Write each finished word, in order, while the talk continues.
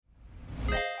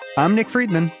I'm Nick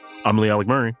Friedman. I'm Lee Alec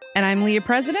Murray. And I'm Leah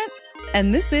President.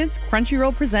 And this is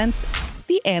Crunchyroll Presents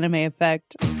The Anime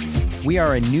Effect. We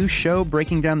are a new show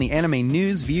breaking down the anime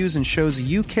news, views, and shows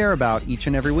you care about each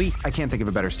and every week. I can't think of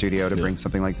a better studio to bring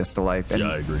something like this to life. And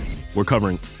I agree. We're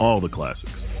covering all the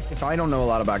classics. if I don't know a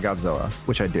lot about Godzilla,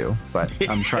 which I do, but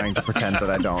I'm trying to pretend that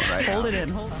I don't right now. Hold it in,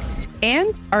 hold on.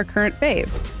 And our current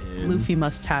faves. Luffy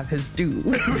must have his due.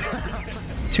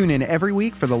 Tune in every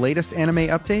week for the latest anime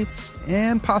updates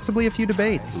and possibly a few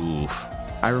debates. Oof.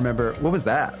 I remember, what was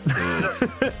that?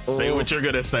 Say what you're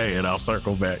going to say and I'll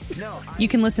circle back. You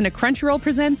can listen to Crunchyroll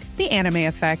Presents The Anime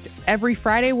Effect every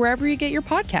Friday wherever you get your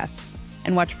podcasts.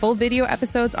 And watch full video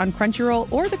episodes on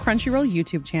Crunchyroll or the Crunchyroll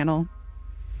YouTube channel.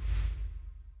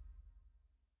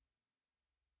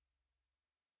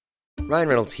 Ryan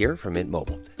Reynolds here from Mint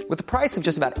Mobile. With the price of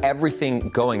just about everything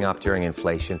going up during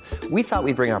inflation, we thought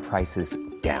we'd bring our prices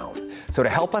down. So to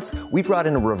help us, we brought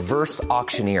in a reverse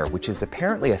auctioneer, which is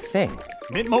apparently a thing.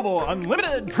 Mint Mobile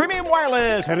Unlimited Premium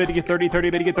Wireless. How to get 30,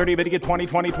 30, bit to get 30, bit to get 20,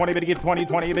 20, 20, bit to get 20,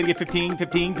 20, bit to get 15,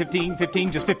 15, 15,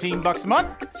 15, just $15 a month?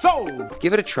 Sold!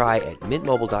 Give it a try at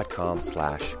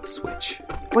mintmobile.com/switch.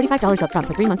 $45 up front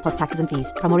for 3 months plus taxes and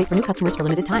fees. Promo rate for new customers for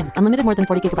limited time. Unlimited more than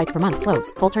 40 gigabytes per month.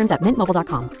 Slows full terms at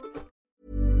mintmobile.com.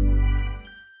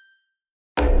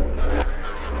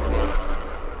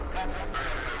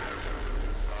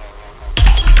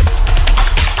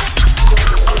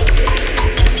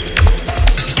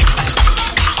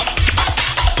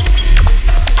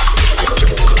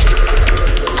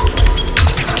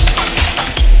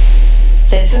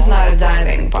 This is not a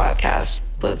diving podcast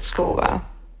with Scuba.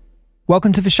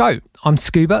 Welcome to the show. I'm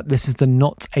Scuba. This is the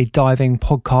Not a Diving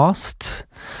podcast.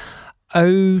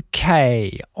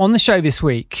 Okay, on the show this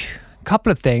week, a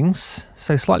couple of things.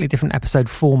 So slightly different episode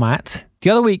format. The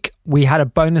other week, we had a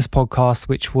bonus podcast,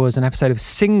 which was an episode of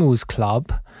Singles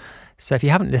Club. So if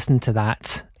you haven't listened to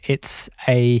that, it's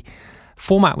a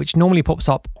format which normally pops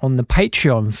up on the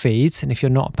Patreon feeds. And if you're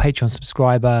not a Patreon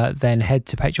subscriber, then head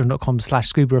to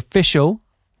patreon.com/scubaofficial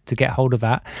to get hold of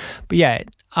that. But yeah,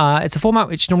 it's a format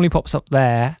which normally pops up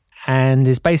there and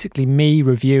is basically me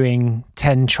reviewing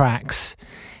 10 tracks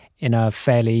in a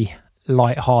fairly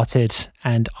light-hearted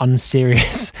and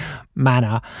unserious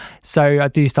manner. So I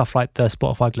do stuff like the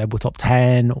Spotify Global Top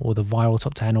 10 or the Viral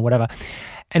Top 10 or whatever.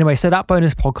 Anyway, so that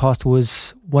bonus podcast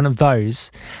was one of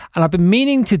those. And I've been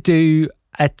meaning to do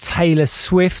a Taylor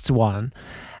Swift one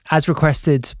as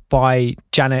requested by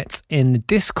Janet in the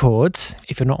Discord.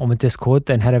 If you're not on the Discord,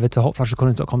 then head over to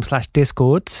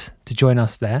hotflushrecordings.com/Discord to join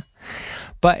us there.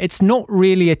 But it's not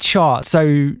really a chart.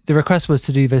 So the request was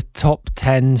to do the top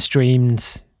 10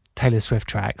 streamed Taylor Swift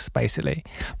tracks, basically.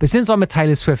 But since I'm a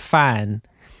Taylor Swift fan,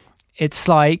 it's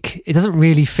like, it doesn't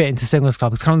really fit into Singles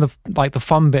Club. It's kind of the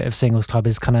fun bit of Singles Club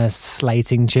is kind of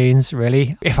slating tunes,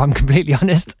 really, if I'm completely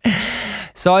honest.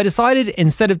 So I decided,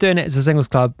 instead of doing it as a Singles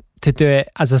Club, to do it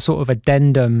as a sort of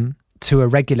addendum to a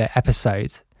regular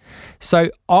episode. So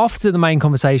after the main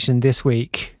conversation this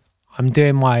week, I'm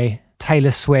doing my Taylor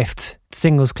Swift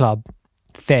Singles Club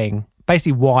thing.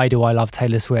 Basically, why do I love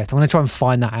Taylor Swift? I'm going to try and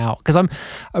find that out because I'm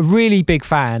a really big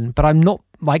fan, but I'm not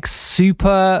like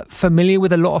super familiar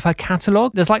with a lot of her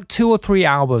catalogue. There's like 2 or 3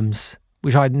 albums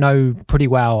which I know pretty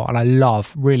well and I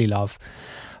love, really love.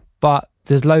 But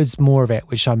there's loads more of it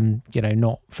which I'm,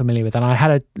 not familiar with. And I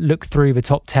had a look through the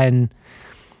top 10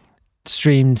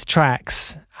 streamed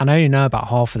tracks and I only know about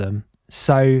half of them.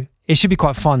 So it should be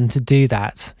quite fun to do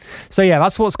that. So yeah,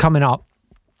 that's what's coming up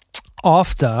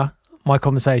after my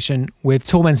conversation with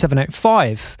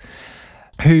Tallmen785,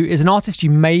 who is an artist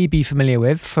you may be familiar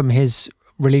with from his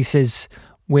releases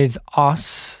with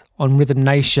us on Rhythm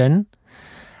Nation.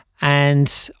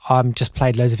 And I've just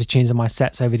played loads of his tunes in my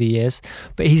sets over the years.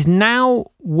 But he's now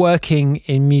working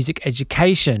in music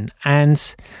education. And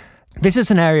this is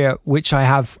an area which I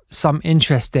have some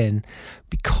interest in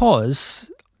because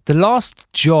the last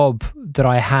job that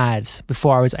I had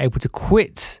before I was able to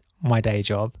quit my day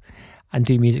job and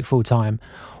do music full time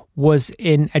was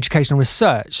in educational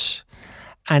research.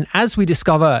 And as we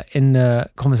discover in the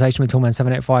conversation with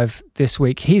Tallmen785 this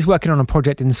week, he's working on a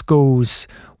project in schools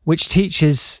which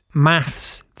teaches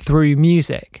maths through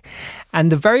music.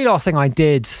 And the very last thing I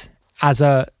did as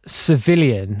a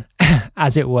civilian,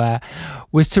 as it were,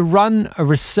 was to run a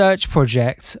research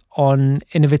project on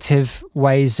innovative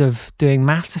ways of doing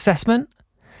maths assessment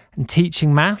and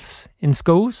teaching maths in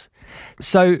schools.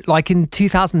 So like in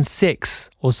 2006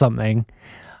 or something,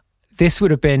 this would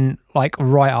have been like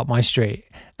right up my street.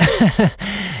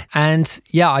 And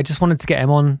yeah, I just wanted to get him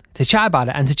on to chat about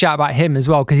it and to chat about him as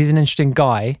well, because he's an interesting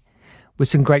guy with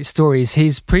some great stories.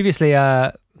 He's previously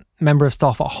a member of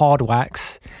staff at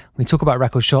Hardwax. We talk about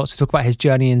record shots. We talk about his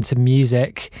journey into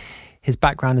music, his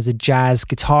background as a jazz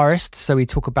guitarist. So we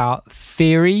talk about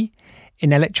theory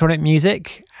in electronic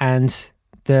music and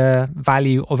the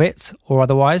value of it or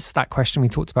otherwise. That question we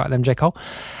talked about with MJ Cole.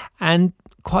 And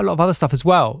quite a lot of other stuff as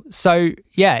well. So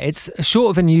yeah, it's a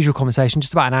short of an unusual conversation,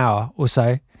 just about an hour or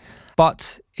so,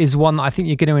 but is one that I think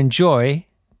you're going to enjoy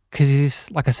because he's,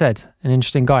 like I said, an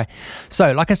interesting guy.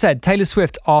 So, like I said, Taylor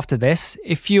Swift after this.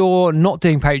 If you're not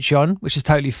doing Patreon, which is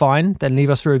totally fine, then leave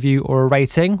us a review or a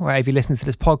rating wherever you listen to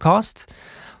this podcast.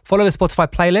 Follow the Spotify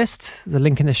playlist, the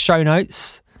link in the show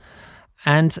notes.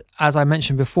 And as I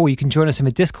mentioned before, you can join us in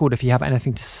the Discord if you have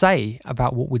anything to say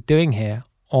about what we're doing here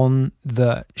on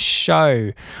the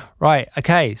show. Right,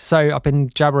 okay, so I've been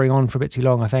jabbering on for a bit too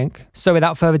long, I think. So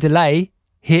without further delay,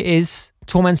 here is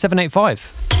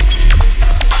Tallmen785.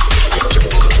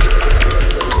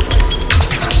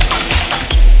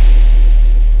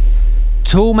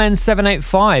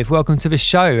 Tallmen785, welcome to the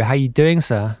show. How are you doing,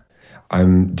 sir?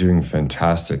 I'm doing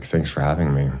fantastic. Thanks for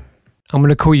having me. I'm going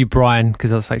to call you Brian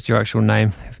because that's like your actual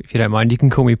name. If you don't mind, you can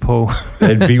call me Paul.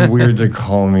 It'd be weird to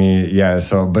call me,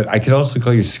 but I could also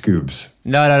call you Scoobs.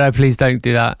 No, please don't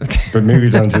do that. But maybe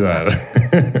don't do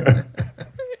that.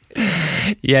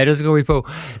 Yeah, just call me Paul.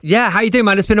 Yeah, how you doing,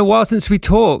 man? It's been a while since we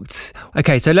talked.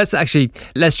 Okay, so let's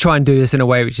try and do this in a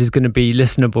way which is going to be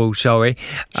listenable, shall we?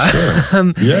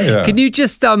 Sure. Yeah. Can you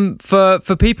just, for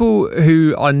people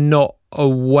who are not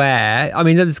aware, I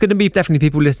mean, there's going to be definitely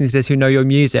people listening to this who know your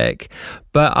music,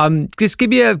 but just give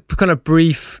me a kind of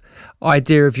brief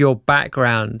idea of your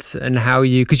background and how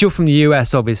you, because you're from the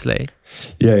US, obviously.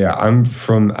 Yeah. I'm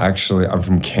from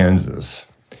Kansas.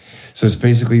 So it's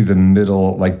basically the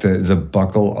middle, like the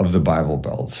buckle of the Bible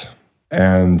Belt.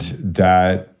 And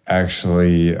that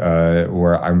actually,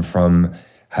 where I'm from,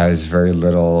 has very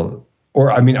little,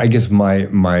 or I mean, I guess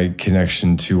my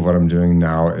connection to what I'm doing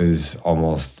now is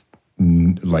almost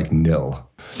like nil.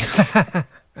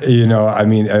 You know, I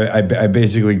mean, I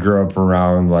basically grew up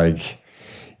around like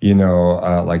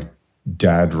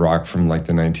dad rock from like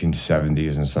the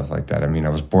 1970s and stuff like that. I mean, I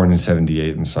was born in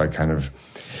 78, and so I kind of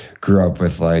grew up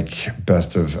with like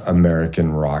best of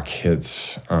American rock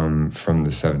hits from the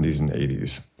 70s and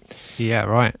 80s. Yeah,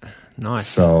 right. Nice.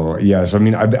 So I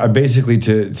mean, I basically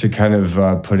to kind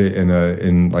of put it in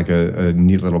a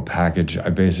neat little package. I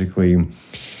basically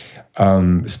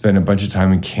spent a bunch of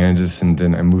time in Kansas, and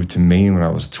then I moved to Maine when I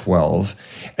was 12,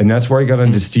 and that's where I got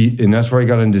into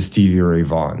Stevie Ray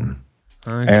Vaughan.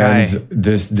 Okay. And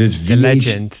this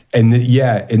legend, and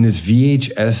this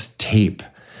VHS tape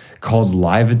called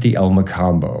Live at the El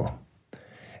Macambo.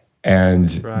 And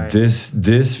this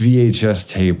VHS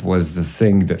tape was the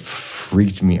thing that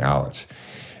freaked me out,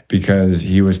 because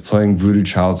he was playing Voodoo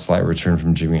Child Slight Return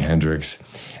from Jimi Hendrix,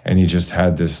 and he just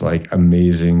had this like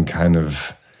amazing kind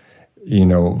of, you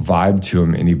know, vibe to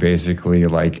him, and he basically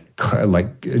like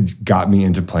got me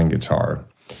into playing guitar.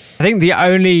 I think the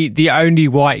only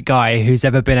white guy who's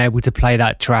ever been able to play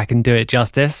that track and do it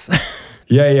justice.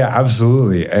 Yeah,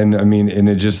 absolutely. And I mean, and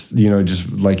it just, you know,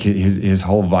 just like his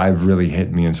whole vibe really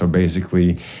hit me. And so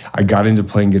basically I got into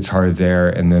playing guitar there,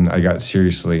 and then I got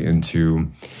seriously into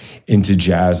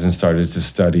jazz and started to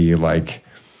study like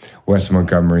Wes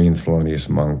Montgomery and Thelonious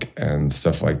Monk and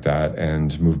stuff like that,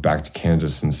 and moved back to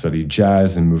Kansas and studied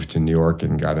jazz, and moved to New York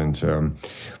and got into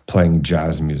playing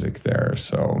jazz music there.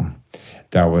 So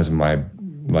that was my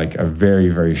like a very,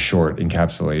 very short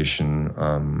encapsulation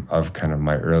of kind of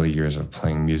my early years of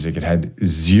playing music. It had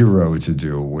zero to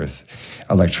do with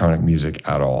electronic music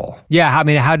at all. Yeah, I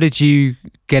mean, how did you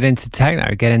get into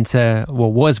techno?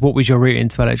 What was your route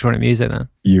into electronic music then?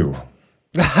 You.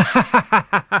 And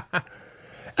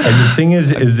the thing is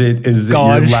that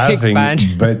God, you're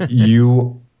laughing, but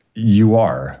you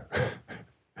are.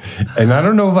 And I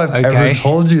don't know if I've ever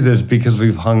told you this, because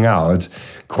we've hung out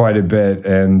quite a bit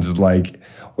and like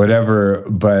whatever,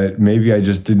 but maybe I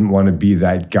just didn't want to be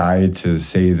that guy to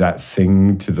say that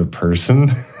thing to the person.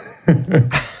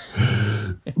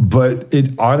 But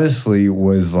it honestly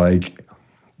was like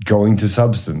going to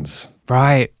Substance.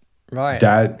 Right.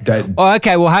 That. Oh,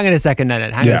 okay. Well, hang on a second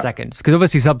then. Hang on a second. Because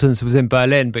obviously Substance was in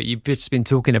Berlin, but you've just been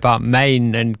talking about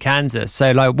Maine and Kansas.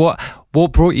 So like what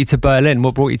brought you to Berlin?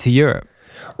 What brought you to Europe?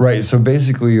 Right. So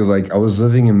basically, like I was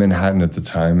living in Manhattan at the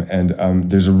time, and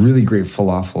there's a really great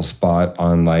falafel spot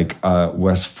on like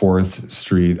West 4th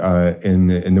Street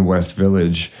in the West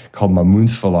Village called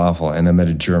Mamun's Falafel, and I met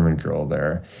a German girl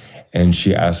there, and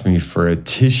she asked me for a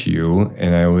tissue,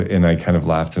 and I kind of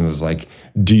laughed and was like,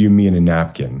 "Do you mean a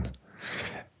napkin?"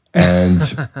 And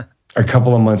a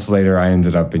couple of months later, I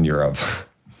ended up in Europe.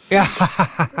 Yeah,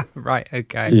 right.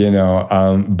 Okay.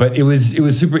 But it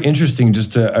was super interesting.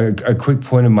 Just a quick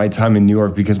point of my time in New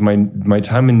York, because my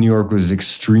time in New York was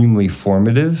extremely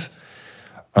formative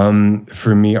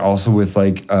for me. Also with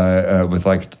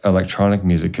electronic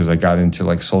music, because I got into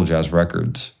like soul jazz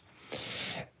records,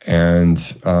 and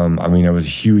I was a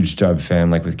huge dub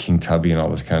fan, like with King Tubby and all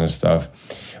this kind of stuff.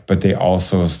 But they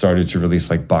also started to release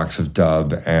like Box of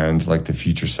Dub and like the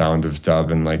future sound of dub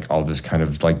and like all this kind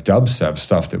of like dubstep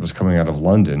stuff that was coming out of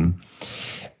London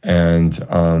and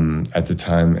at the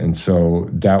time. And so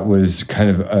that was kind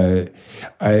of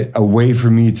a way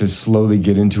for me to slowly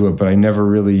get into it. But I never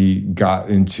really got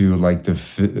into like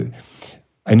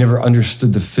I never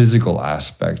understood the physical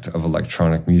aspect of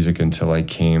electronic music until I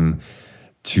came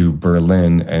to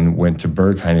Berlin and went to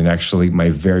Berghain. And actually my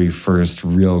very first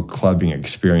real clubbing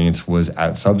experience was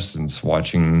at Substance,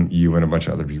 watching you and a bunch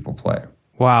of other people play.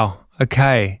 Wow.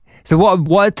 Okay. So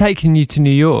what had taken you to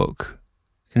New York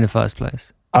in the first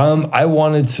place? I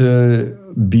wanted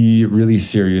to be really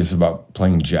serious about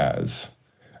playing jazz.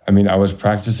 I was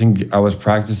practicing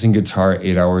guitar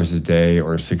 8 hours a day,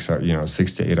 or 6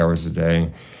 to 8 hours a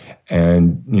day,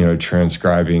 and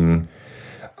transcribing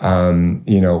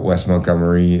Wes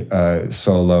Montgomery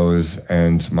solos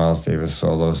and Miles Davis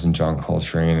solos and John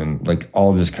Coltrane and like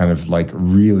all this kind of like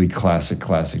really classic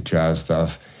jazz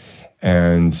stuff.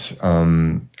 And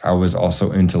I was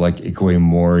also into like Ikue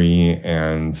Mori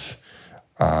and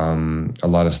a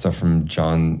lot of stuff from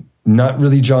not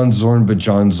really John Zorn, but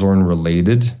John Zorn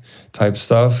related type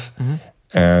stuff. Mm-hmm.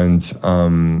 And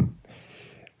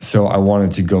so I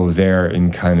wanted to go there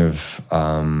and kind of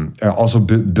also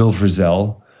Bill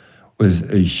Frisell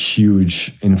was a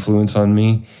huge influence on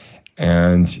me.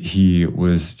 And he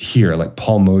was here, like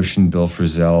Paul Motion, Bill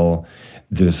Frisell,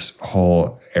 this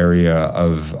whole area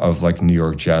of like New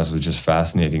York jazz was just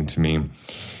fascinating to me.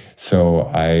 So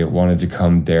I wanted to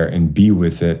come there and be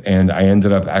with it. And I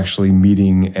ended up actually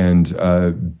meeting and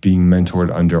being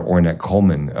mentored under Ornette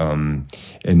Coleman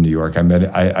in New York. I met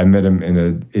him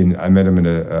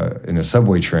in a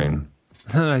subway train.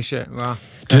 Oh shit! Wow.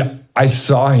 I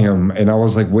saw him and I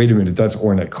was like, wait a minute, that's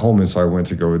Ornette Coleman. So I went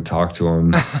to go and talk to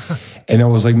him. And I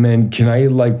was like, man, can I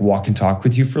like walk and talk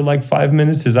with you for like 5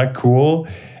 minutes? Is that cool?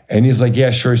 And he's like, yeah,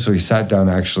 sure. So he sat down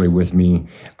actually with me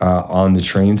on the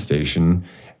train station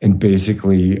and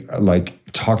basically like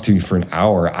talked to me for an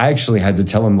hour. I actually had to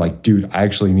tell him like, dude, I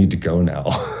actually need to go now.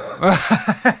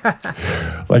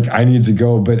 Like I need to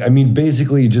go. But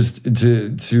basically just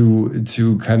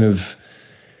to kind of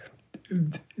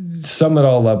sum it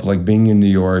all up, like being in New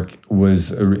York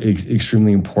was an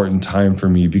extremely important time for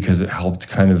me because it helped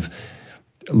kind of,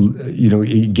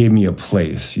 it gave me a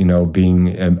place,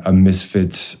 being a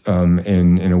misfit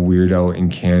in a weirdo in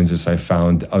Kansas. I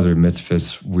found other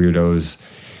misfits, weirdos,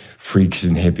 freaks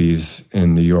and hippies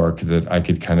in New York that I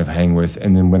could kind of hang with.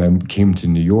 And then when I came to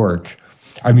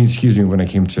when I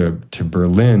came to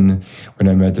Berlin, when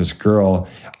I met this girl,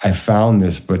 I found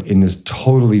this, but in this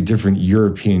totally different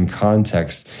European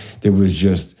context that was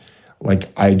just like,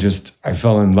 I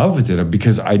fell in love with it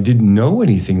because I didn't know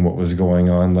anything what was going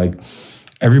on. Like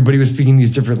everybody was speaking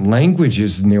these different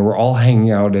languages and they were all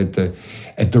hanging out at the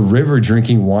river,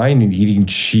 drinking wine and eating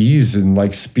cheese and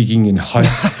like speaking in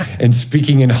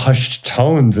hushed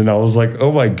tones. And I was like,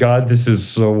 oh my God, this is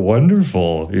so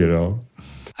wonderful,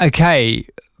 Okay,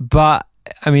 but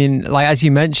like as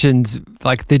you mentioned,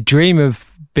 like the dream of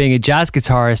being a jazz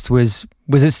guitarist was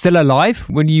it still alive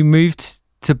when you moved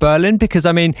to Berlin? Because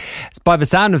by the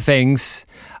sound of things,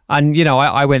 and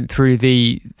I went through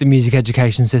the music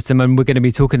education system, and we're going to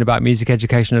be talking about music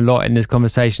education a lot in this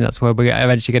conversation. That's where we're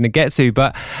eventually going to get to.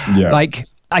 But like,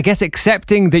 I guess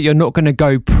accepting that you're not going to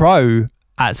go pro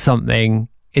at something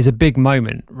is a big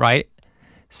moment, right?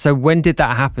 So when did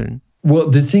that happen? Well,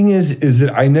 the thing is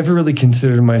that I never really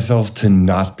considered myself to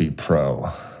not be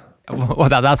pro. Well,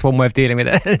 that's one way of dealing with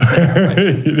it.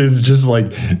 It is just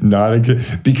like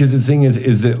because the thing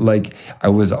is that like I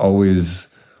was always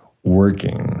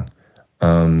working,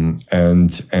 and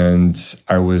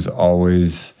I was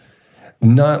always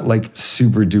not like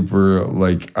super duper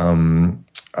like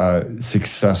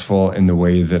successful in the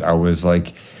way that I was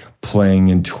like playing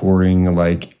and touring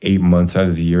like 8 months out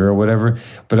of the year or whatever,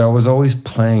 but I was always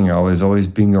playing. I was always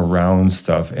being around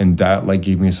stuff, and that like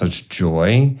gave me such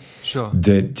joy. Sure.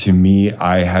 That to me,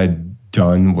 I had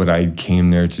done what I came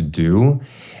there to do.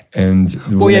 And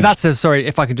sorry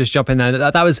if I could just jump in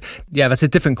there. That's a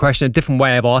different question, a different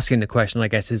way of asking the question, I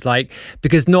guess, is like,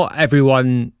 because not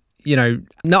everyone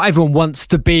wants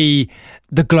to be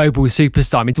the global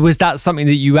superstar. Was that something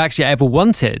that you actually ever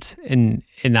wanted in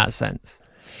that sense?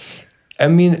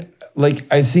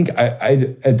 I think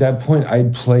I at that point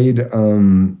I'd played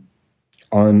on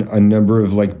a number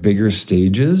of like bigger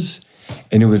stages,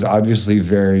 and it was obviously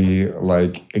very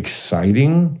like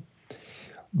exciting,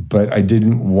 but I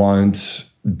didn't want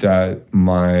that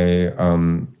my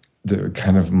the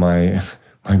kind of my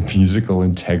musical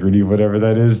integrity, whatever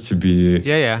that is, to be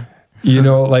you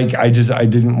know, like I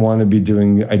didn't want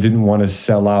to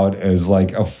sell out as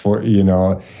like as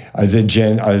all the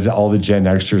Gen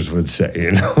Xers would say,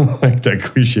 you know, like that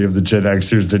cliche of the Gen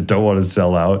Xers that don't want to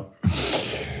sell out.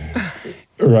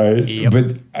 Right. Yep.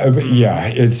 But yeah,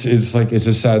 it's like, it's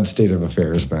a sad state of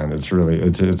affairs, man. It's really,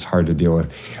 it's hard to deal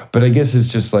with, but I guess it's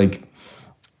just like,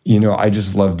 you know, I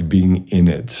just loved being in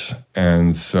it.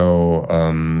 And so,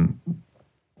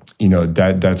 you know,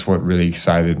 that's what really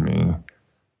excited me.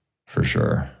 For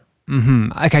sure.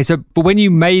 Mm-hmm. Okay, but when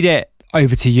you made it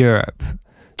over to Europe,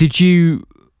 did you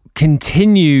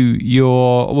continue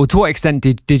to what extent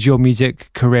did your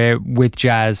music career with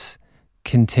jazz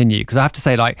continue? Because I have to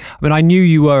say, I knew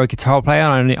you were a guitar player,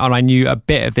 and I knew a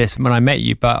bit of this when I met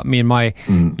you, but my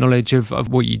knowledge of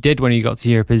what you did when you got to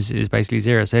Europe is basically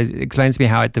zero. So explain to me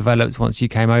how it developed once you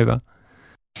came over.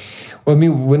 Well, I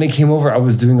mean, when I came over, I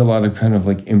was doing a lot of kind of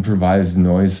like improvised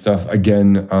noise stuff.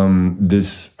 Again,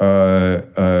 this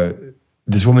woman,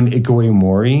 Ikoe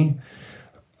Mori,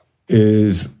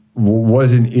 is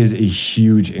a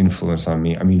huge influence on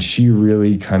me. I mean, she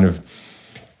really kind of,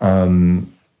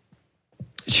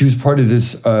 she was part of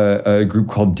this a group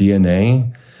called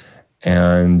DNA,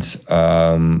 and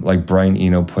like Brian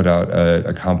Eno put out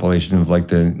a compilation of like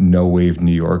the no wave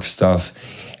New York stuff.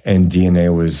 And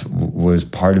DNA was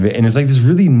part of it. And it's like this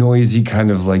really noisy kind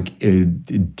of like a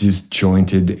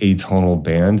disjointed atonal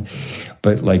band.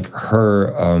 But like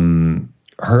her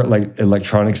like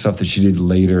electronic stuff that she did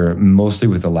later, mostly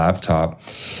with a laptop,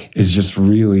 is just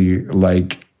really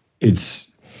like,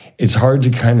 it's hard to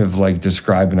kind of like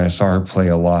describe. And I saw her play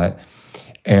a lot.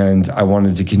 And I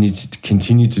wanted to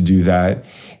continue to do that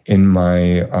in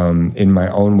my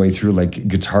own way through like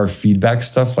guitar feedback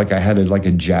stuff. Like I had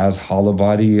a jazz hollow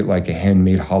body, like a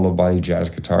handmade hollow body jazz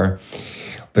guitar,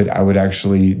 but I would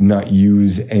actually not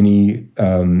use any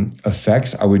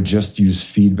effects. I would just use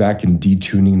feedback and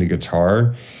detuning the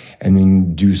guitar, and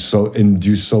then do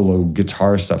solo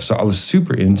guitar stuff. So I was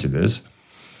super into this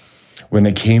when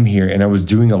I came here, and I was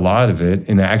doing a lot of it.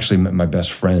 And I actually met my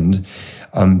best friend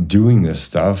doing this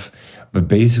stuff. But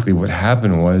basically what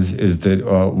happened is that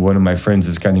one of my friends,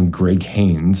 this guy named Greg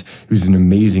Haynes, who's an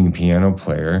amazing piano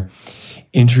player,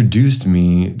 introduced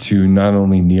me to not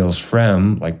only Niels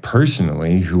Frem, like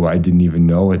personally, who I didn't even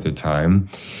know at the time,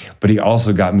 but he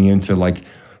also got me into like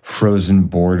Frozen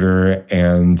Border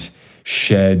and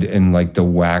Shed and like the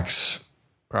Wax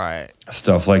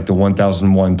stuff, like the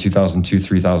 1001, 2002,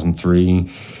 3003,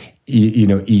 you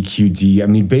know, EQD. I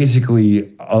mean,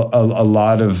 basically a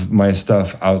lot of my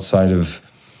stuff outside of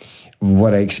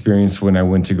what I experienced when I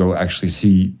went to go actually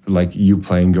see like you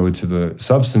play and go to the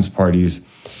Substance parties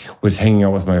was hanging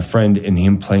out with my friend and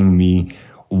him playing me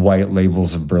white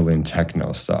labels of Berlin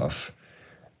techno stuff.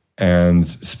 And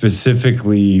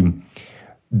specifically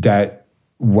that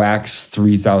Wax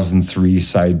 3003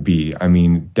 side B. I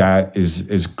mean, that is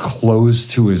as close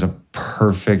to as a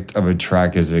perfect of a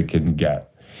track as it can get.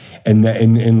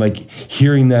 And like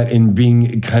hearing that and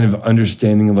being kind of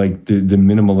understanding like the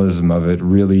minimalism of it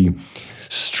really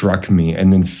struck me.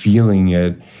 And then feeling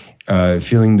it,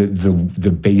 feeling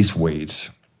the bass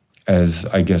weights, as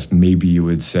I guess maybe you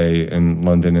would say in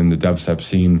London in the dubstep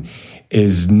scene,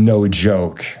 is no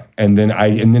joke. And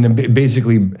then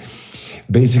basically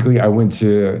I went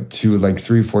to like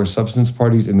 3-4 Substance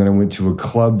parties, and then I went to a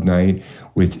club night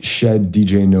with Shed,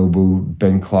 DJ Nobu,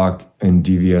 Ben Clock, and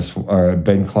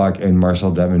Ben Clock and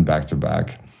Marcel Detman back to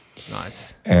back.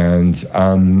 Nice. And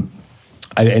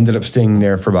I ended up staying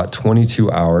there for about 22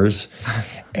 hours.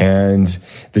 And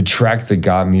the track that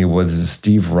got me was a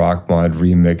Steve Rockmod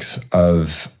remix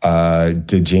of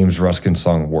the James Ruskin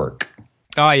song "Work."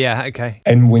 Oh yeah, okay.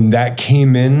 And when that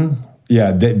came in.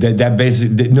 Yeah, that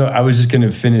basically, no, I was just going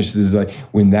to finish this. Like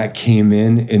when that came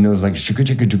in and it was like, chugga,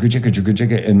 chugga, chugga, chugga, chugga,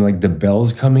 chugga, and like the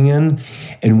bells coming in.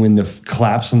 And when the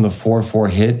claps on the 4/4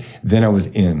 hit, then I was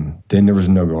in. Then there was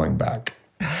no going back.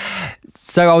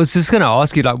 So I was just going to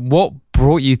ask you, like, what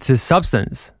brought you to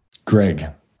Substance? Greg.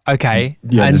 Okay.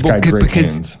 Yeah, and this guy, Greg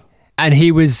Haynes. And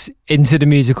he was into the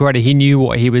music already. He knew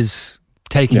what he was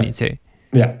taking you to.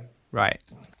 Yeah. Right.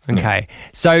 Okay,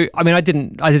 so I mean, I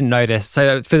didn't know this.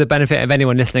 So for the benefit of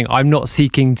anyone listening, I'm not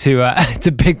seeking to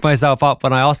pick myself up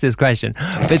when I ask this question.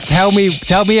 But tell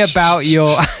me about your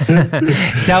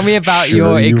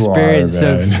your experience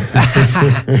of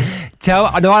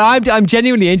I'm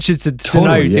genuinely interested to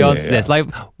know the answer to this. Like,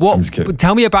 what?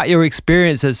 Tell me about your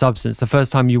experience at Substance the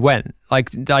first time you went.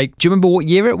 Like, do you remember what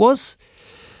year it was?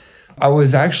 I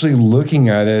was actually looking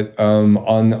at it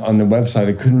on the website.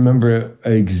 I couldn't remember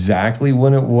exactly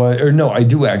when it was. Or no, I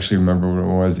do actually remember when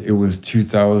it was. It was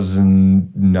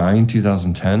 2009,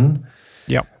 2010.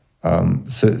 Yep.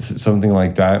 So something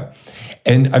like that.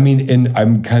 And I mean, and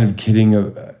I'm kind of kidding,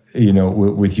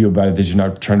 with you about it, that you're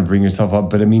not trying to bring yourself up.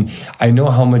 But I mean, I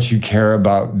know how much you care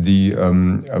about the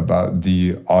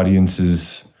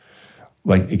audience's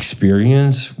like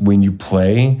experience when you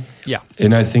play. Yeah.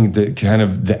 And I think that kind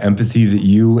of the empathy that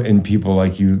you and people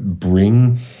like you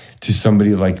bring to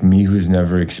somebody like me who's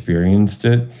never experienced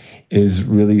it is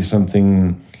really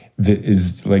something that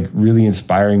is like really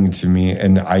inspiring to me.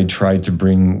 And I try to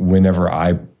bring whenever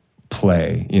I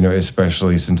play,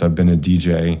 especially since I've been a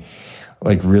DJ,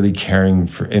 like really caring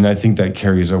for, and I think that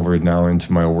carries over now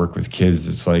into my work with kids.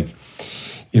 It's like,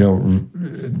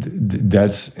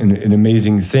 that's an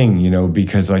amazing thing,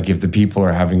 because like if the people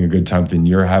are having a good time, then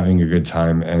you're having a good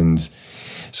time. And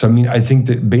so, I mean, I think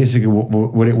that basically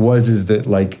what it was is that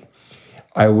like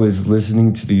I was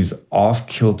listening to these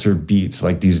off-kilter beats,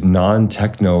 like these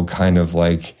non-techno kind of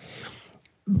like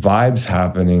vibes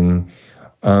happening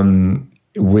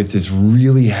with this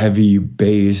really heavy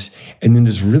bass and then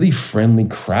this really friendly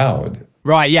crowd.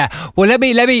 Right, yeah. Well, let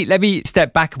me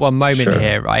step back one moment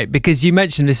here, right? Because you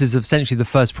mentioned this is essentially the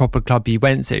first proper club you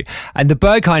went to, and the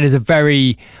Berghain is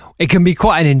it can be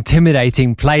quite an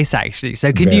intimidating place, actually.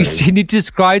 So can you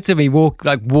describe to me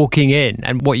walking in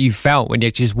and what you felt when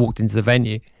you just walked into the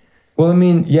venue? Well, I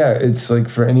mean, yeah, it's like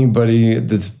for anybody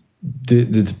that's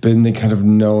been the kind of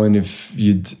knowing if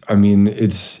you'd, I mean,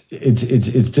 it's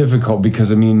difficult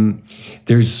because I mean,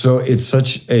 it's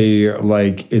such a,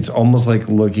 like, it's almost like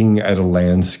looking at a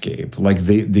landscape. Like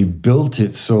they built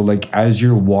it so like as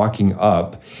you're walking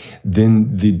up,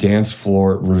 then the dance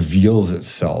floor reveals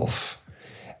itself.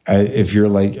 If you're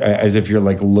like, as if you're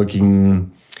like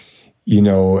looking,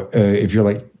 if you're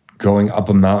like going up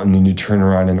a mountain and you turn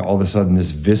around and all of a sudden this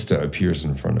vista appears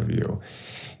in front of you.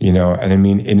 And I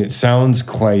mean, and it sounds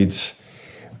quite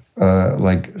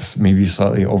like maybe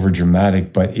slightly over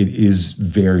dramatic, but it is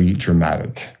very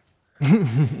dramatic.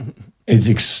 It's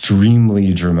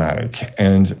extremely dramatic,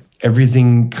 and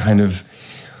everything kind of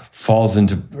fell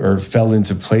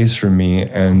into place for me.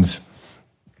 And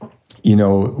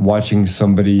watching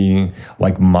somebody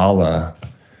like Mala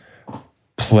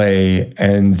play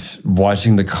and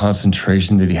watching the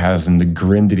concentration that he has and the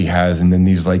grin that he has, and then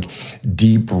these like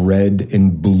deep red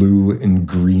and blue and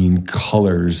green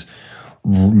colors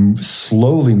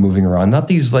slowly moving around, not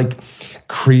these like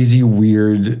crazy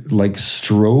weird like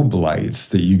strobe lights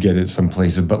that you get at some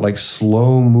places, but like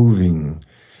slow moving,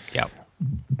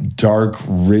 dark,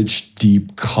 rich,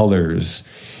 deep colors,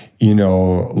 then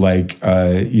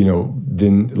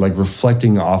like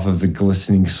reflecting off of the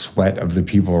glistening sweat of the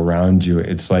people around you.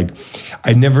 It's like,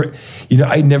 I never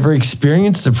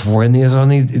experienced it before. And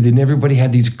then everybody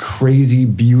had these crazy,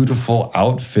 beautiful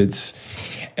outfits.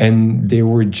 And they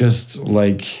were just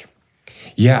like,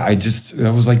 I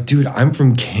was like, dude, I'm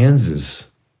from Kansas.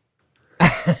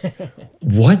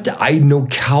 What? I know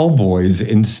cowboys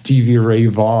and Stevie Ray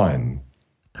Vaughan.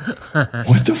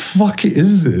 What the fuck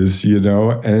is this,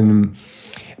 And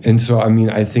so, I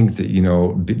mean, I think that,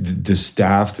 the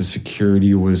staff, the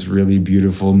security was really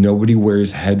beautiful. Nobody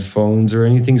wears headphones or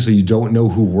anything, so you don't know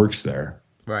who works there.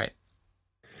 Right.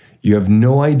 You have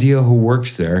no idea who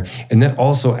works there. And that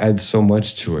also adds so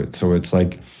much to it. So it's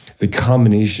like the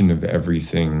combination of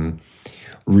everything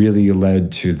really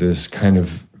led to this kind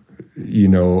of,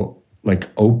 like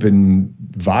open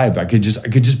vibe. I could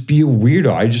just be a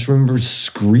weirdo. I just remember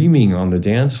screaming on the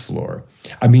dance floor.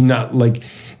 I mean, not like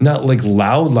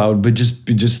loud, but just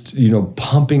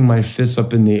pumping my fists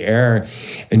up in the air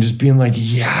and just being like,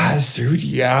 yes, dude,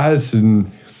 yes.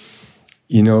 And,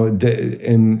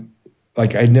 and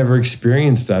like I'd never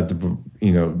experienced that,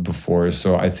 before.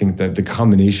 So I think that the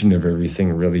combination of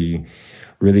everything really,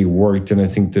 really worked. And I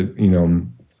think that,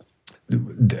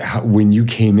 when you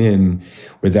came in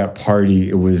with that party,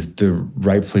 it was the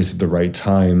right place at the right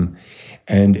time,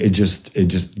 and it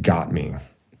just got me.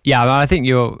 Yeah, I think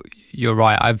you're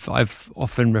right. I've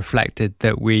often reflected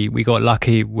that we got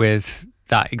lucky with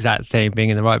that exact thing, being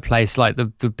in the right place. Like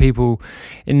the people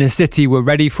in the city were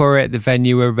ready for it, the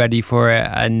venue were ready for it,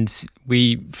 and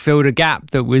we filled a gap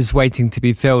that was waiting to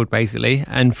be filled, basically.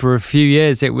 And for a few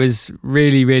years, it was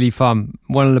really, really fun.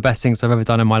 One of the best things I've ever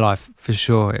done in my life, for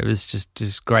sure. It was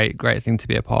just great thing to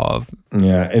be a part of.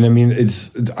 Yeah, and I mean,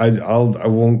 I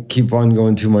won't keep on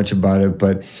going too much about it,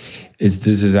 but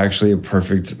this is actually a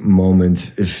perfect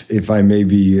moment, if I may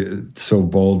be so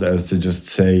bold as to just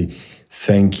say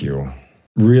thank you.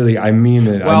 Really, I mean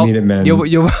it. Well, I mean it, man.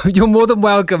 You're more than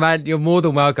welcome, man. You're more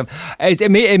than welcome.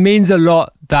 It means a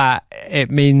lot that it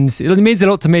means a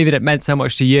lot to me that it meant so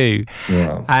much to you.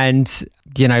 Yeah. And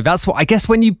that's what I guess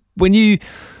when you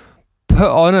put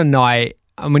on a night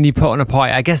and when you put on a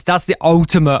party, I guess that's the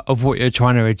ultimate of what you're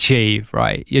trying to achieve,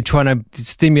 right? You're trying to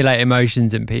stimulate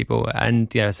emotions in people,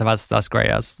 and so that's great.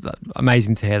 That's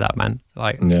amazing to hear that, man.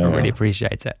 I really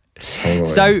appreciate it.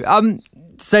 Totally.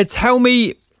 So tell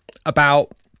me about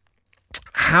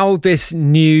how this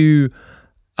new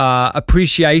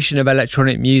appreciation of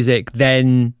electronic music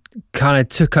then kind of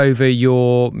took over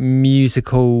your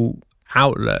musical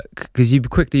outlook, because you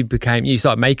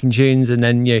started making tunes, and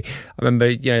then I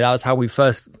remember that was how we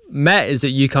first met, is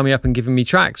that you coming up and giving me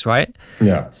tracks, right?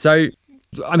 Yeah. So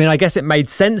I mean, I guess it made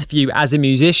sense for you as a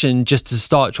musician just to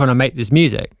start trying to make this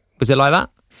music. Was it like that?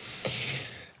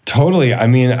 Totally. I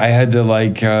mean, I had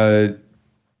to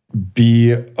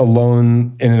be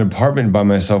alone in an apartment by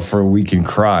myself for a week and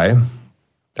cry.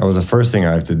 That was the first thing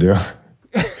I had to do.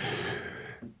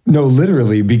 No,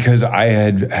 literally, because I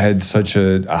had such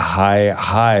a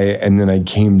high, and then I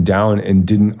came down and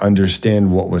didn't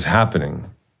understand what was happening.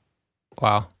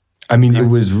 Wow. I mean, it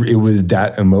was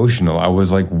that emotional. I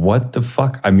was like, what the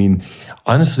fuck? I mean,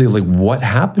 honestly, like, what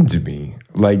happened to me?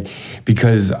 Like,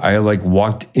 because I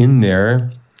walked in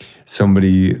there,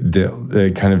 somebody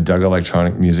that kind of dug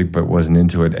electronic music but wasn't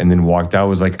into it, and then walked out,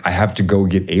 was like, I have to go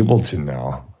get Ableton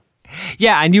now.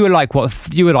 Yeah, and you were like, what?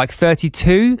 You were like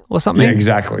 32 or something? Yeah,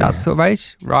 exactly. That sort of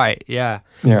age? Right, yeah.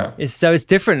 Yeah. It's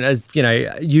different, as,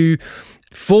 you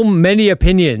form many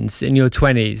opinions in your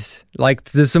 20s. Like,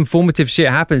 there's some formative shit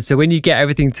happens. So when you get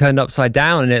everything turned upside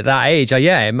down and at that age,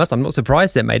 I'm not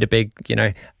surprised it made a big,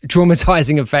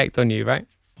 traumatizing effect on you, right?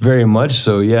 Very much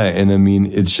so, yeah. And I mean,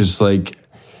 it's just like,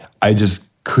 I just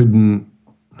couldn't,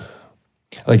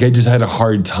 I just had a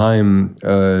hard time,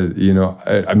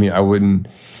 I mean, I wouldn't,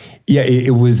 yeah, it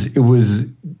was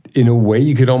in a way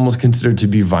you could almost consider to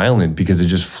be violent, because it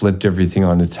just flipped everything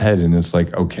on its head. And it's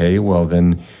like, okay, well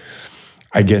then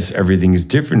I guess everything is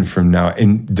different from now.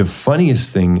 And the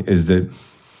funniest thing is that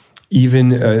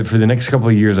even for the next couple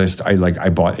of years, I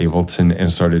bought Ableton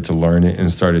and started to learn it and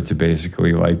started to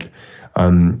basically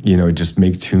just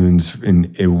make tunes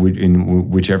in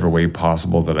whichever way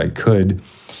possible that I could.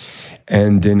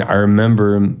 And then I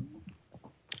remember,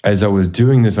 as I was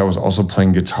doing this, I was also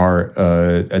playing guitar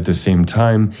at the same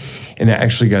time, and I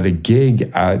actually got a gig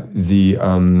at the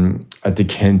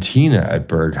Cantina at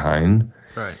Berghain,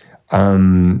 right?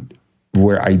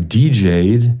 Where I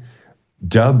DJ'd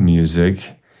dub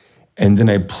music, and then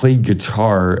I played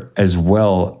guitar as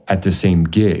well at the same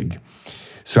gig.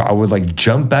 So I would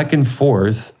jump back and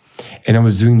forth, and I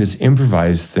was doing this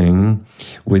improvised thing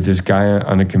with this guy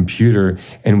on a computer.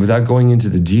 And without going into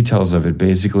the details of it,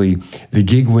 basically, the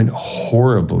gig went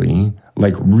horribly.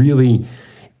 Really,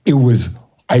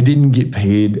 I didn't get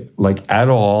paid at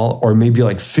all, or maybe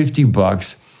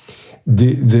 $50.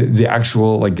 The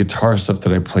actual guitar stuff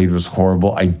that I played was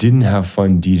horrible. I didn't have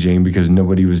fun DJing because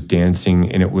nobody was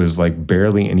dancing, and it was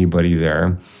barely anybody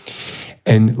there.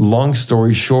 And long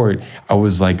story short, I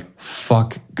was like,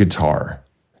 fuck guitar.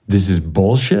 This is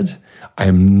bullshit.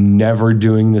 I'm never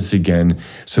doing this again.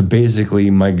 So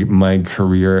basically, my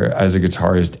career as a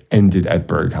guitarist ended at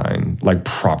Berghain,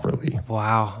 properly.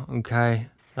 Wow. Okay.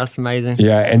 That's amazing.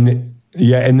 Yeah.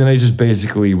 And then I just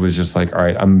basically was just like, all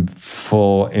right, I'm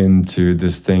full into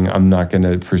this thing. I'm not going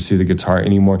to pursue the guitar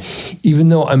anymore. Even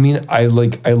though, I mean, I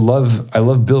love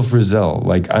Bill Frisell.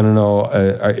 I don't know,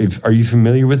 are you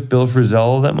familiar with Bill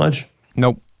Frisell that much?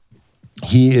 Nope.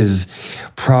 He is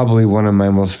probably one of my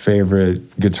most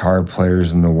favorite guitar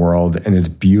players in the world, and it's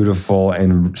beautiful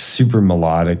and super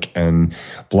melodic and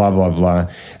blah, blah,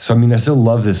 blah. So, I mean, I still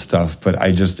love this stuff, but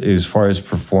I just, as far as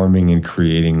performing and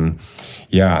creating,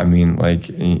 yeah, I mean,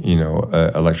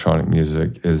 electronic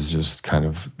music is just kind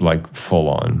of full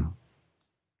on.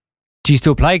 Do you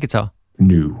still play guitar?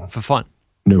 No. For fun?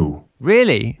 No.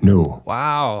 Really? No.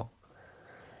 Wow.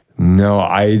 No,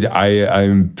 I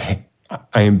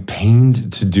am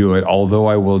pained to do it, although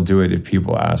I will do it if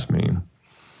people ask me.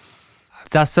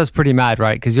 That's pretty mad,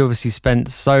 right? Because you obviously spent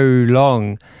so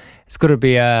long. It's got to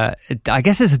be I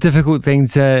guess it's a difficult thing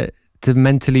to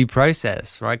mentally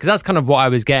process, right? Because that's kind of what I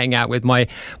was getting at with my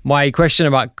question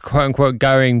about quote unquote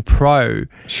going pro.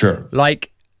 Sure.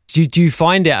 Do you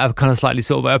find it a kind of slightly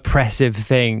sort of oppressive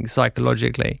thing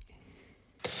psychologically?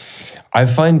 I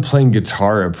find playing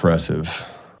guitar oppressive.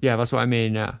 Yeah, that's what I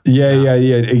mean. Yeah. Yeah,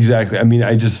 exactly. I mean,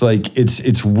 I just like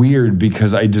it's weird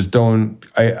because I just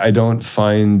don't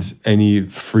find any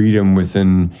freedom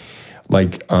within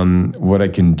like what I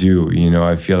can do. You know,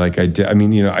 I feel like I did. I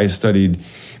mean, you know, I studied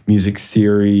music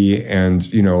theory and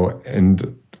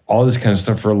all this kind of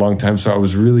stuff for a long time. So I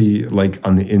was really like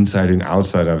on the inside and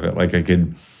outside of it. Like I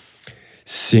could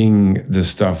sing the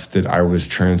stuff that I was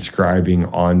transcribing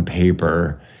on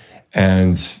paper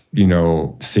and, you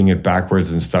know, sing it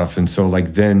backwards and stuff. And so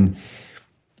like then,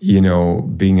 you know,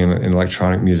 being in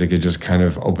electronic music, it just kind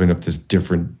of opened up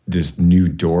this new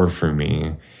door for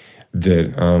me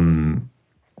that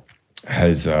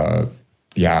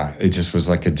it just was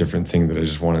like a different thing that I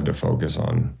just wanted to focus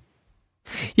on.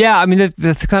 Yeah, I mean,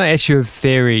 the kind of issue of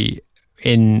theory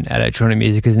in electronic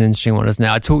music is an interesting one, isn't it?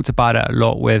 I talked about it a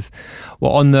lot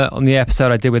on the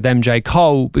episode I did with MJ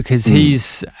Cole, because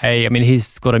he's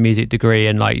got a music degree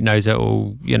and like knows it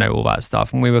all, you know, all that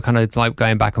stuff. And we were kind of like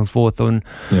going back and forth on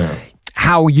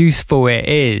how useful it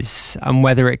is and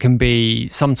whether it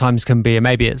sometimes can be,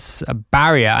 maybe it's a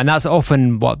barrier. And that's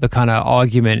often what the kind of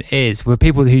argument is with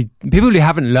people who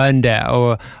haven't learned it,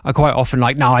 or are quite often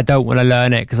like, no, I don't want to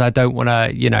learn it because I don't want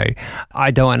to, you know,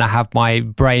 I don't want to have my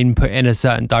brain put in a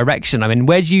certain direction. I mean,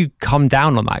 where do you come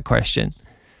down on that question?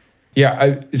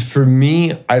 Yeah, for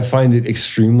me, I find it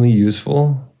extremely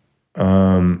useful.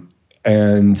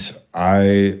 And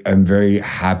I am very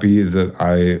happy that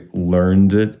I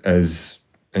learned it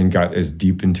and got as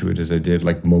deep into it as I did,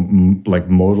 like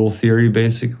modal theory,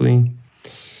 basically.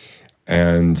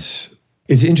 And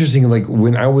it's interesting, like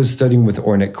when I was studying with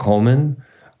Ornette Coleman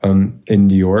in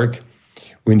New York,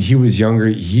 when he was younger,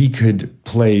 he could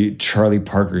play Charlie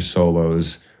Parker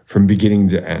solos from beginning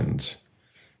to end.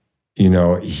 You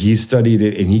know, he studied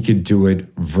it and he could do it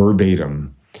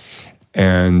verbatim.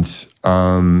 And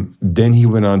then he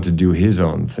went on to do his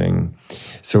own thing.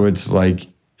 So it's like,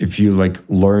 if you like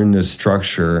learn the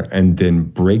structure and then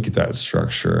break that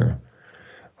structure,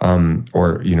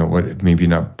 or, you know what, maybe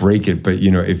not break it, but,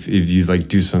 you know, if you like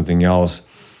do something else,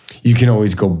 you can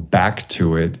always go back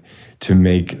to it to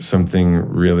make something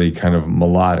really kind of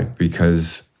melodic,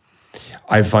 because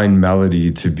I find melody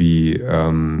to be,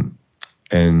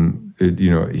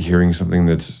 hearing something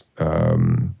that's,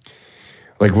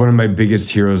 like one of my biggest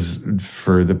heroes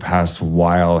for the past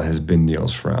while has been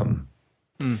Niels Fram.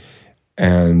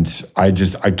 And I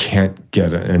can't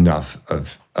get enough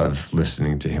of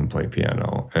listening to him play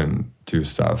piano and do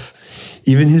stuff.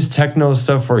 Even his techno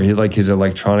stuff, or his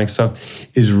electronic stuff,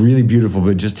 is really beautiful,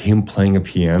 but just him playing a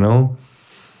piano,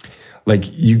 like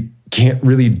you can't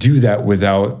really do that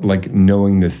without like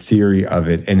knowing the theory of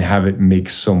it and have it make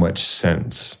so much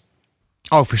sense.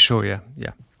 Oh, for sure. Yeah.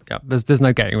 There's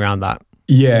no getting around that.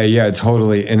 Yeah,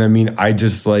 totally. And I mean, I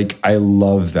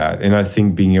love that. And I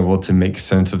think being able to make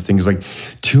sense of things like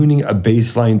tuning a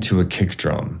bass line to a kick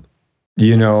drum,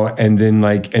 you know, and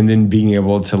then being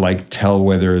able to like tell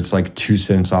whether it's like 2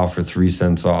 cents off or 3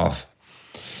 cents off.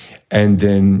 And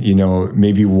then, you know,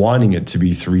 maybe wanting it to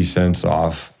be 3 cents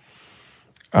off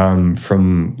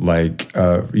from like,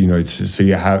 you know,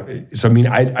 so I mean,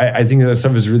 I think that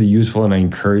stuff is really useful and I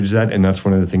encourage that. And that's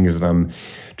one of the things that I'm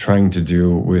trying to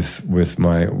do with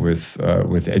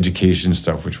education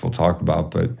stuff, which we'll talk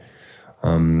about. But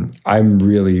I'm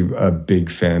really a big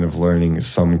fan of learning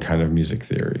some kind of music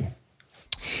theory.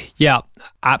 Yeah,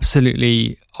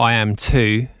 absolutely. I am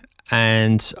too.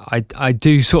 And I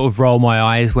do sort of roll my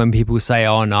eyes when people say,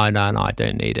 oh, no, I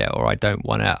don't need it, or I don't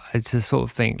want it. I just sort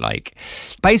of think like,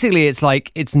 basically it's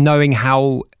like, it's knowing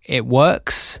how it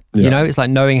works. You know, it's like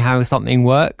knowing how something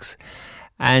works.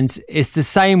 And it's the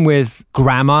same with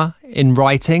grammar in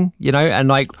writing, you know, and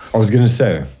like... I was going to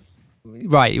say.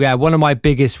 Right, yeah. One of my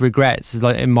biggest regrets is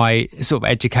like in my sort of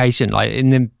education, like in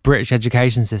the British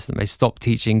education system, they stopped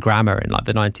teaching grammar in like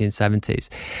the 1970s.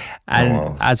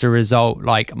 And as a result,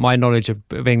 like my knowledge of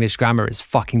English grammar is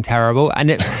fucking terrible.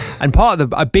 And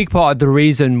a big part of the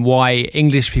reason why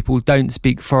English people don't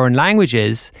speak foreign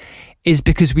languages is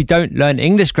because we don't learn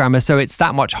English grammar. So it's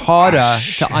that much harder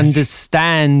to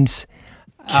understand...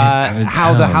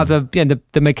 how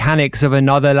the mechanics of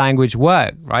another language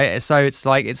work, right? So it's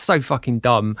like, it's so fucking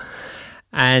dumb.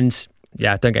 And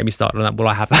yeah, don't get me started on that. Well,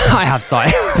 I have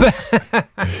started.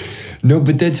 No,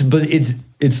 but it's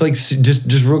like,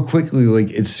 just real quickly, like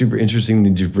it's super interesting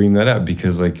that you bring that up,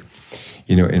 because like,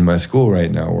 you know, in my school right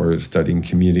now, we're studying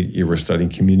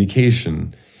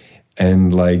communication,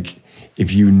 and like,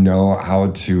 if you know how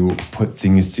to put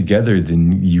things together,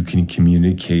 then you can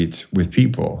communicate with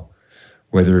people.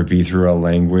 Whether it be through a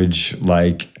language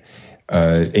like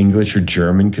English or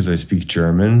German, because I speak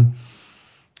German,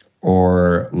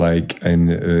 or like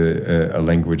a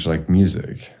language like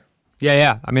music.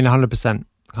 Yeah. I mean, 100%.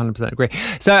 100% agree.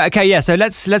 So, okay, yeah. So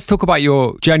let's talk about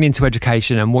your journey into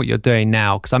education and what you're doing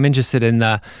now, because I'm interested in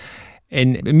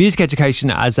music education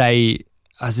as a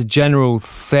general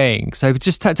thing. So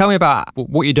just tell me about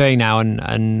what you're doing now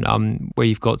and where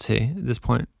you've got to at this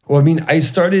point. Well, I mean, I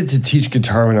started to teach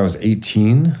guitar when I was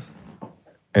 18,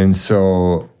 and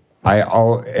so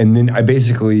then I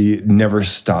basically never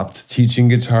stopped teaching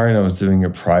guitar, and I was doing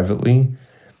it privately.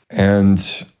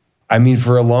 And I mean,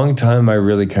 for a long time, I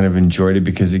really kind of enjoyed it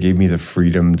because it gave me the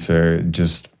freedom to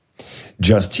just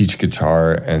teach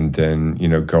guitar and then,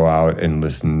 go out and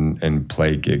listen and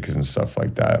play gigs and stuff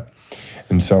like that.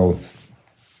 And so,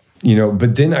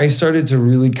 but then I started to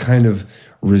really kind of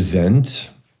resent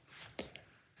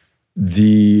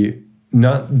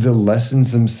not the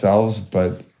lessons themselves,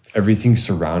 but everything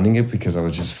surrounding it, because I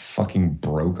was just fucking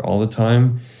broke all the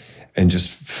time and just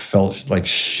felt like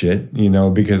shit,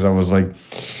 because I was like,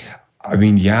 I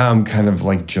mean, yeah, I'm kind of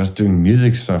like just doing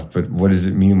music stuff, but what does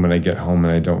it mean when I get home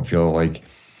and I don't feel like,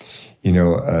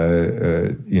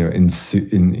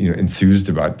 enthused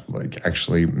about like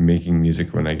actually making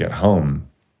music when I get home?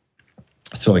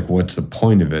 So like, what's the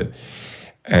point of it?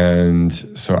 And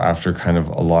so after kind of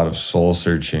a lot of soul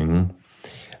searching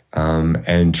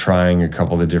and trying a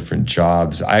couple of different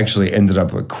jobs, I actually ended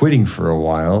up quitting for a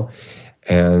while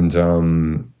and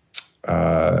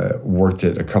worked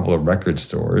at a couple of record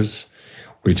stores,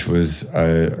 which was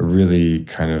a really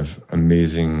kind of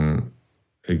amazing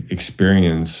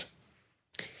experience.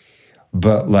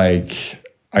 But like,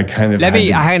 I kind of let me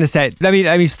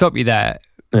stop you there,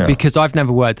 because I've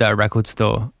never worked at a record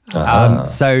store.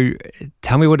 So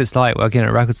tell me what it's like working at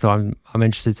a record store. I'm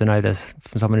interested to know this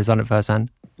from someone who's done it firsthand.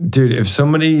 Dude,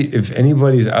 if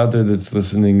anybody's out there that's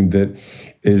listening that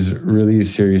is really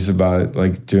serious about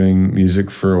like doing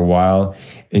music for a while,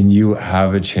 and you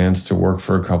have a chance to work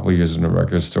for a couple of years in a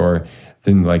record store,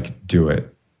 then like do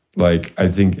it. Like, I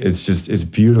think it's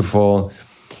beautiful.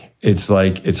 It's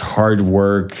like, it's hard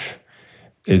work.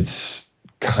 It's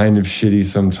kind of shitty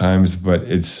sometimes, but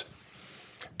it's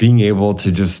being able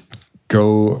to just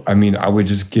go. I mean, I would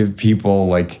just give people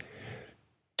like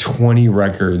 20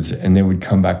 records and they would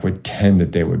come back with 10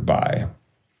 that they would buy.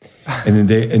 And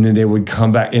then they would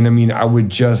come back. And I mean, I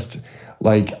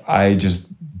just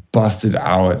busted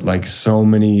out like so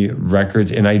many records,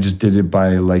 and I just did it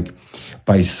by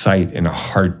sight in a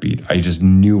heartbeat. I just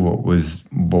knew what was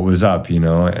up,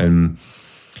 and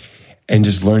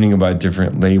just learning about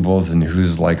different labels and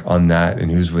who's like on that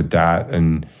and who's with that.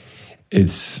 And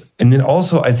then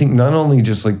also, I think not only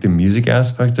just like the music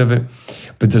aspect of it,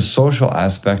 but the social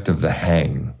aspect of the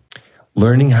hang,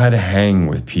 learning how to hang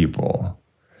with people,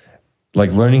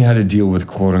 like learning how to deal with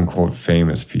quote unquote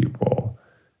famous people.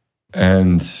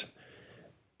 And,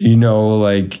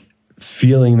 like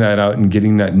feeling that out and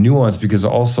getting that nuance, because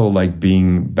also like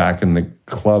being back in the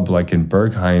club, like in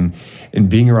Berghain, and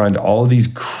being around all these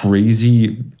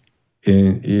crazy,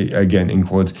 again, in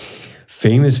quotes,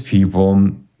 famous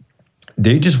people,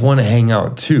 they just want to hang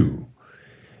out too,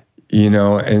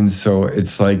 And so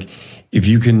it's like, if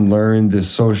you can learn the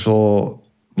social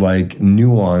like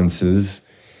nuances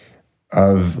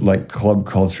of like club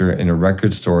culture in a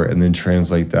record store and then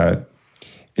translate that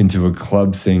into a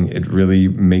club thing, it really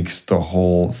makes the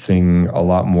whole thing a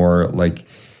lot more like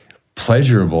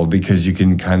pleasurable, because you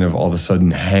can kind of all of a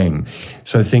sudden hang.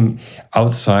 So I think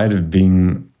outside of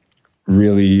being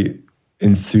really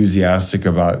enthusiastic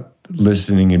about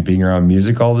listening and being around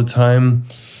music all the time,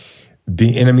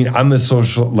 I'm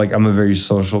a very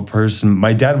social person.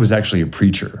 My dad was actually a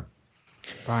preacher.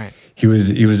 Right. He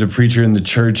was a preacher in the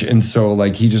church, and so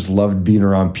like he just loved being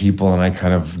around people, and I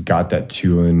kind of got that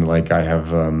too. And like I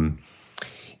have,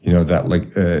 that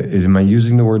like, am I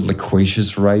using the word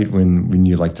loquacious right when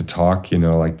you like to talk?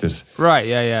 Like this. Right.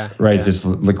 Yeah. Right. Yeah. This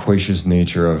loquacious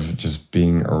nature of just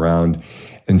being around,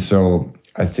 and so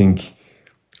I think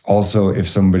also if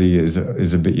somebody is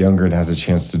a bit younger and has a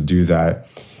chance to do that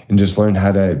and just learn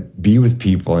how to be with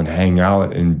people and hang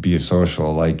out and be a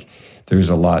social, like, there's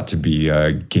a lot to be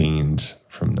gained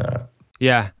from that.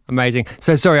 Yeah, amazing.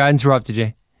 So sorry, I interrupted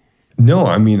you. No,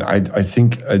 I mean, I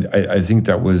think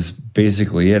that was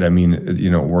basically it. I mean,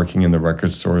 working in the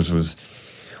record stores was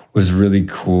really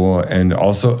cool, and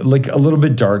also like a little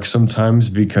bit dark sometimes,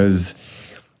 because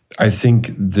I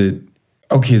think that,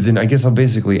 okay, then I guess I'll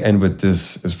basically end with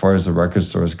this as far as the record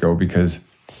stores go, because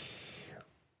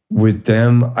with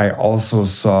them, I also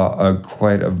saw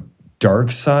quite a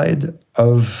dark side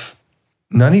of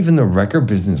not even the record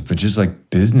business, but just like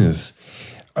business,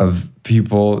 of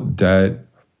people that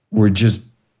were just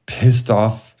pissed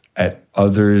off at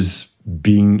others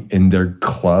being in their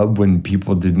club when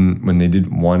they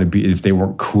didn't want to be, if they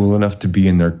weren't cool enough to be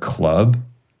in their club.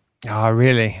 Oh,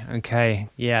 really? Okay.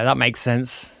 Yeah, that makes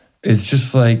sense. It's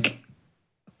just like,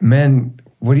 man,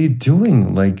 what are you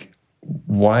doing? Like,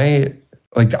 why?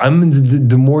 Like, I'm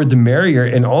the more the merrier.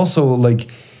 And also, like,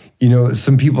 you know,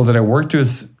 some people that I worked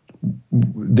with,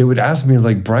 they would ask me,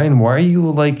 like, Brian, why are you,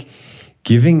 like,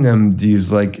 giving them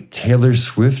these, like, Taylor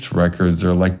Swift records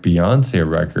or, like, Beyonce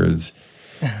records?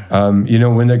 You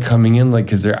know, when they're coming in, like,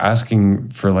 because they're asking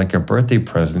for, like, a birthday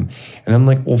present. And I'm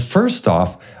like, well, first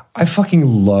off, I fucking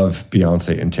love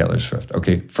Beyonce and Taylor Swift.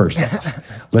 Okay, first off,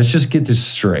 let's just get this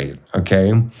straight,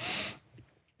 okay?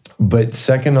 But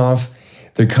second off,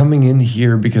 they're coming in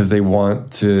here because they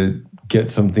want to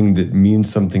get something that means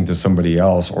something to somebody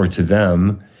else or to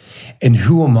them. And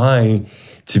who am I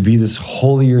to be this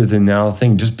holier than thou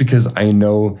thing just because I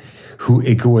know who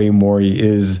Ikawe Mori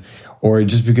is, or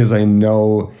just because I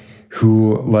know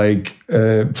who, like,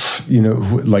 you know,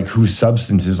 who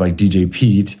Substance is, like DJ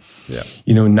Pete. Yeah.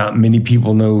 You know, not many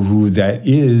people know who that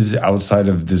is outside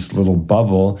of this little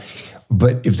bubble.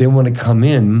 But if they want to come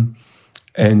in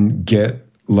and get,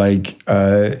 like,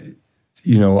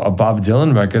 you know, a Bob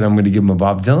Dylan record, I'm going to give them a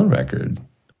Bob Dylan record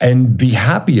and be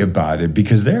happy about it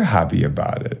because they're happy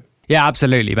about it. Yeah,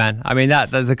 absolutely, man. I mean,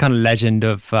 that's the kind of legend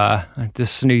of the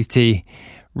snooty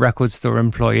record store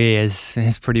employee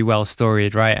is pretty well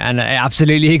storied, right? And it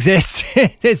absolutely exists.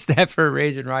 It's there for a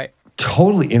reason, right?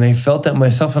 Totally. And I felt that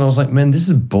myself, and I was like, man, this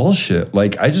is bullshit.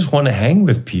 Like, I just want to hang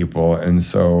with people. And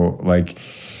so, like,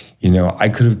 you know, I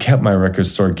could have kept my record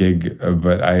store gig,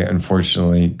 but I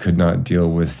unfortunately could not deal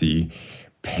with the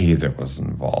pay that was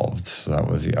involved. So that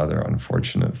was the other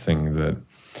unfortunate thing that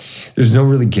there's no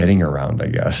really getting around, I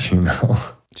guess, you know?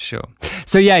 Sure.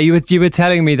 So yeah, you were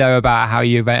telling me though about how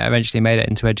you eventually made it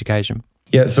into education.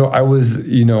 Yeah, so I was,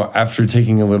 you know, after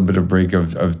taking a little bit of break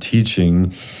of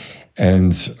teaching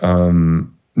and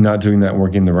not doing that,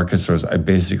 working in the record stores, I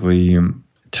basically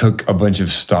took a bunch of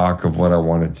stock of what I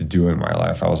wanted to do in my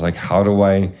life. I was like,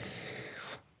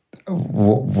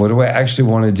 what do I actually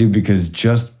want to do? Because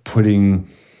just putting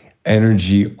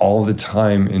energy all the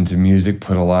time into music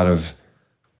put a lot of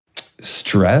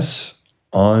stress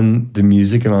on the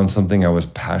music and on something I was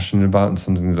passionate about and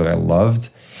something that I loved.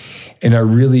 And I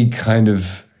really kind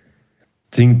of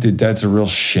think that that's a real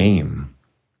shame.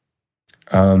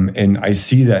 And I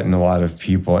see that in a lot of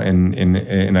people,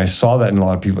 and I saw that in a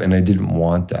lot of people, and I didn't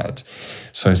want that.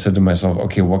 So I said to myself,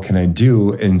 okay, what can I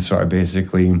do? And so I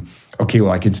basically, okay,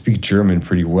 well, I could speak German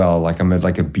pretty well. Like, I'm at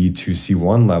like a B2,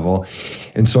 C1 level.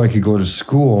 And so I could go to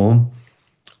school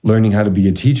learning how to be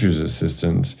a teacher's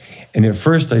assistant. And at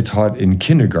first I taught in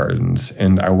kindergartens,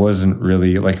 and I wasn't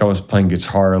really, like, I was playing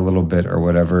guitar a little bit or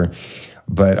whatever.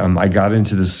 But I got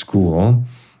into the school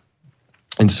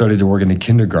and started to work in a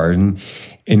kindergarten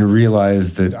and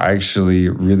realized that I actually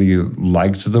really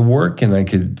liked the work and I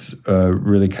could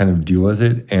really kind of deal with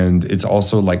it. And it's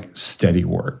also like steady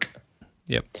work.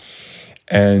 Yep.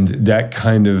 And that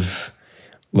kind of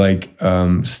like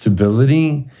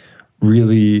stability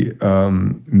really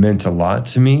meant a lot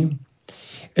to me.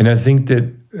 And I think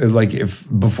that, like, if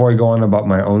before I go on about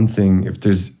my own thing, if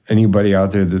there's anybody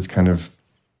out there that's kind of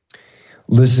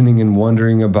listening and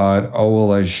wondering about, oh,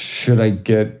 well, should I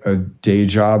get a day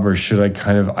job or should I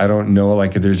kind of, I don't know,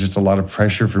 like, there's just a lot of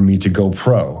pressure for me to go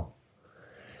pro.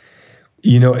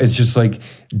 You know, it's just like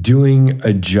doing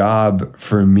a job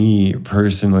for me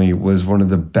personally was one of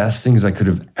the best things I could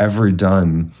have ever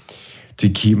done to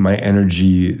keep my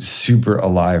energy super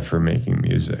alive for making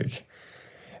music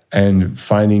and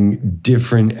finding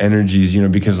different energies, you know,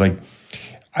 because like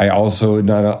I also,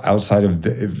 not outside of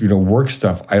the, you know, work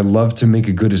stuff, I love to make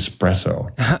a good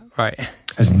espresso. Right.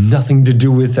 Has nothing to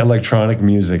do with electronic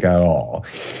music at all,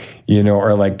 you know,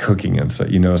 or like cooking and so,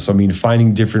 you know, so I mean,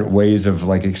 finding different ways of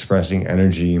like expressing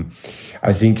energy,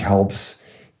 I think helps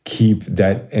keep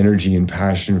that energy and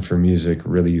passion for music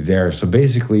really there. So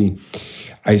basically,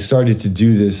 I started to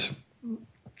do this,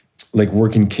 like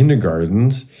work in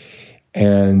kindergartens.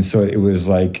 And so it was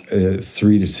like 3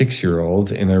 to 6 year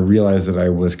olds. And I realized that I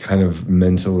was kind of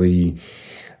mentally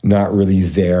not really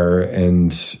there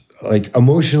and like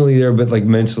emotionally there, but like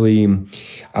mentally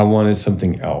I wanted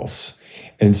something else.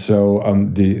 And so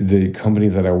the company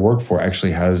that I work for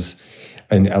actually has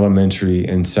an elementary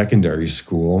and secondary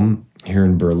school here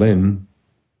in Berlin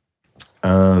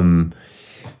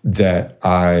that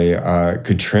I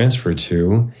could transfer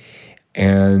to.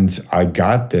 And I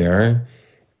got there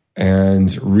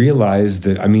and realized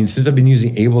that, I mean, since I've been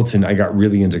using Ableton, I got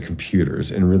really into computers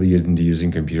and really into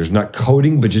using computers, not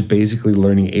coding, but just basically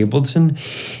learning Ableton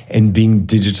and being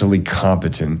digitally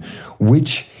competent,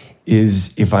 which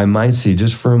is, if I might say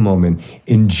just for a moment,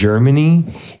 in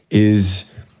Germany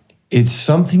it's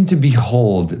something to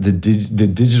behold, the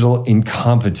digital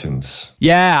incompetence.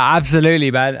 Yeah,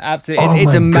 absolutely, man. Absolutely.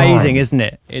 It's amazing, isn't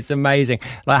it? It's amazing.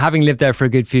 Like, having lived there for a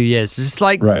good few years, it's just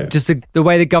like, the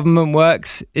way the government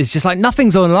works is just like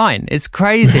nothing's online. It's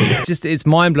crazy. It's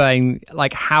mind-blowing,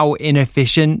 like, how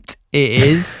inefficient it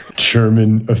is.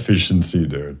 German efficiency,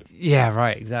 dude. Yeah,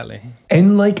 right, exactly.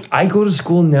 And like, I go to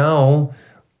school now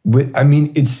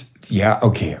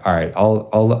okay, all right.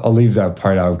 I'll leave that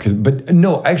part out but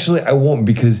no, actually I won't,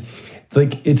 because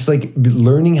like it's like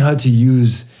learning how to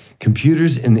use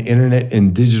computers and the internet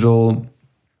and digital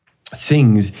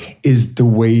things is the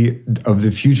way of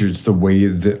the future. It's the way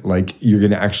that like you're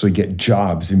going to actually get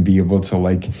jobs and be able to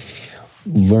like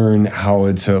learn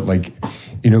how to like,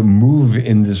 move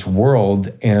in this world.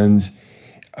 And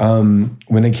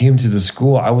when I came to the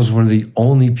school, I was one of the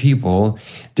only people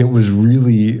that was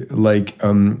really like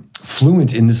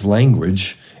fluent in this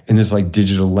language, in this like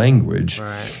digital language.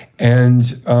 Right. And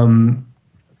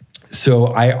so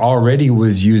I already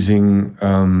was using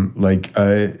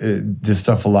this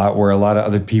stuff a lot, where a lot of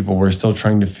other people were still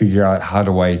trying to figure out, how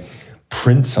do I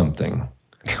print something?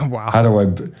 Wow. How do I,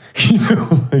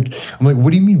 I'm like,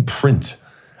 what do you mean print?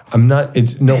 I'm not,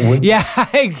 it's no. What, yeah,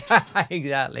 exactly.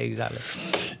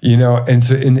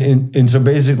 And so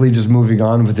basically just moving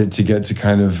on with it to get to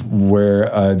kind of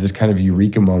where this kind of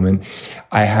eureka moment,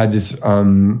 I had this,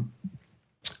 I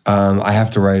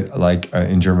have to write like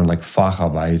in German, like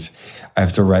Facharbeit. I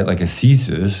have to write like a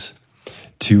thesis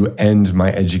to end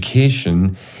my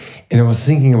education. And I was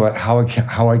thinking about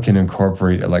how I can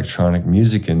incorporate electronic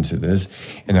music into this.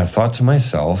 And I thought to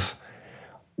myself,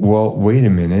 well, wait a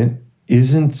minute.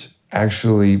 Isn't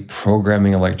actually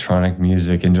programming electronic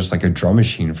music and just like a drum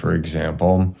machine, for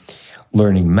example,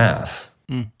 learning math?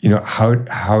 How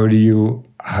do you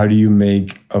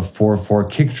make a 4/4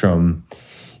 kick drum?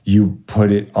 You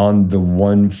put it on the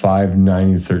 1, 5, 9,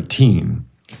 and 13.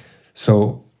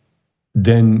 So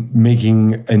then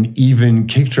making an even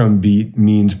kick drum beat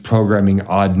means programming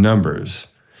odd numbers.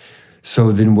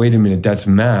 So then wait a minute, that's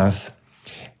math.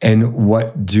 And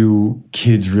what do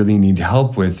kids really need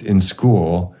help with in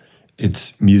school?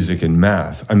 It's music and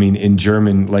math. I mean, in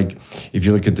German, like if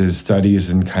you look at the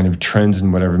studies and kind of trends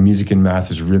and whatever, music and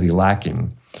math is really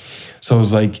lacking. So I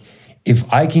was like,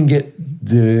 if I can get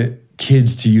the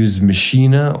kids to use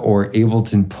Machina or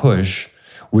Ableton Push,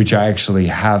 which I actually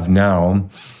have now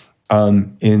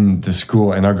in the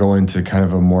school, and I'll go into kind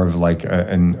of a more of like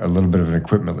a little bit of an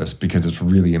equipment list because it's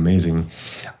really amazing.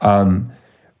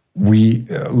 We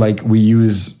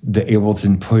use the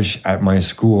Ableton Push at my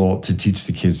school to teach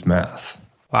the kids math.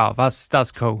 Wow,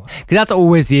 that's cool. Because that's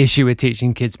always the issue with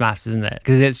teaching kids maths, isn't it?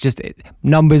 Because it's just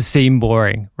numbers seem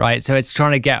boring, right? So it's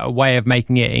trying to get a way of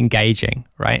making it engaging,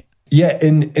 right? Yeah,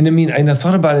 and I mean, and I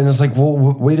thought about it, and I was like, well,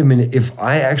 wait a minute. If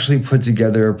I actually put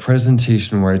together a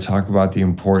presentation where I talk about the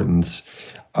importance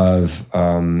of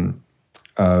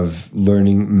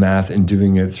learning math and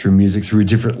doing it through music, through a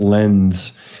different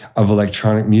lens of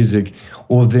electronic music,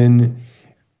 well then,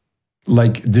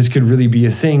 like, this could really be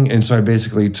a thing. And so I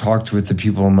basically talked with the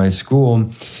people in my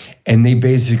school, and they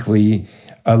basically,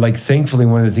 thankfully,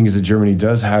 one of the things that Germany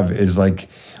does have is like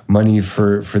money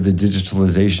for the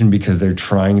digitalization, because they're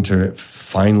trying to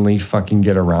finally fucking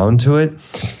get around to it.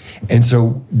 And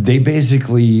so they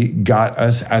basically got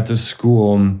us at the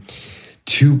school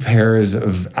 2 pairs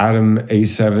of Atom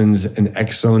A7s, an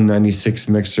Exxon 96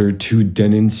 mixer, 2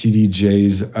 Denon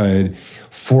CDJs,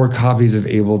 4 copies of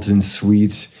Ableton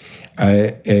Suite,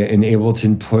 an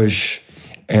Ableton Push,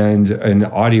 and an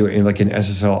audio, like an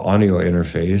SSL audio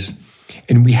interface.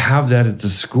 And we have that at the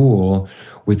school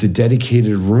with a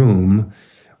dedicated room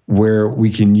where we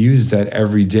can use that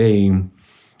every day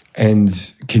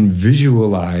and can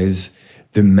visualize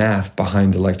the math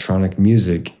behind electronic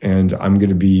music. And I'm going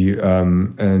to be,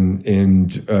 in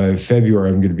February,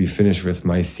 I'm going to be finished with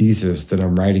my thesis that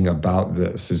I'm writing about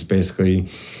this. It's basically,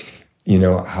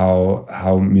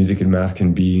 how music and math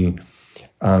can be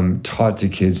taught to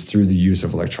kids through the use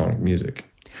of electronic music.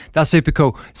 That's super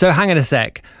cool. So hang on a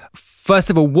sec.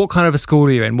 First of all, what kind of a school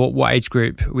are you in? What age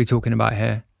group are we talking about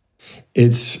here?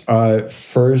 It's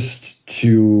 1st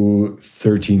to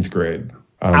 13th grade.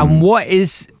 And what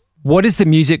is the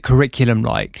music curriculum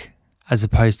like as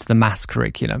opposed to the maths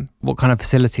curriculum? What kind of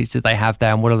facilities do they have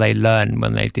there, and what do they learn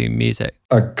when they do music?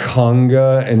 A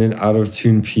conga and an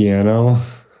out-of-tune piano.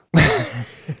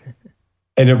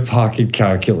 and a pocket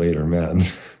calculator, man,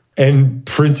 and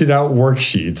printed out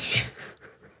worksheets.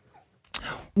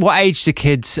 What age do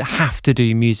kids have to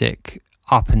do music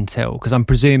up until? Because I'm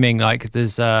presuming like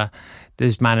there's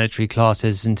mandatory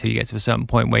classes until you get to a certain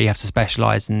point where you have to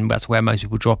specialize, and that's where most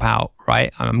people drop out,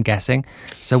 right? I'm guessing.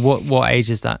 So what age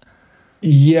is that?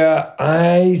 Yeah,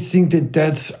 I think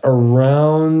that's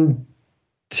around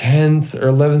 10th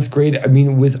or 11th grade. I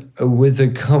mean, with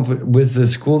the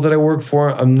school that I work for,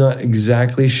 I'm not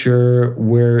exactly sure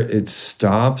where it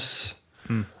stops.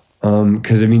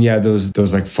 Because I mean, yeah,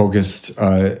 those like focused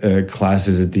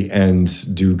classes at the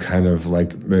end do kind of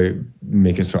like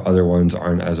make it so other ones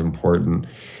aren't as important.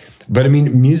 But I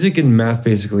mean, music and math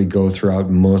basically go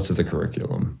throughout most of the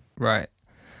curriculum. Right.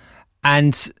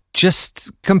 And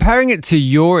just comparing it to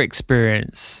your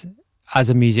experience as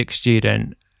a music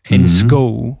student in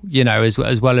school, you know, as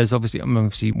well as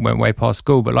obviously went way past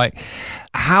school, but like,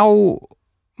 how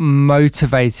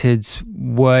motivated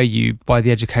were you by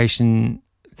the education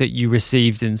that you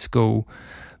received in school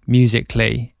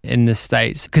musically in the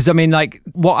States? Because I mean, like,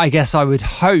 what I guess I would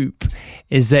hope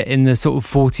is that in the sort of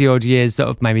 40 odd years that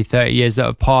have, maybe 30 years that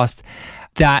have passed,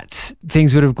 that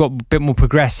things would have got a bit more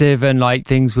progressive, and like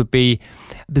there'd be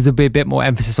a bit more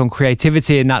emphasis on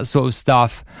creativity and that sort of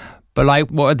stuff. But like,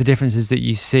 what are the differences that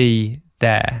you see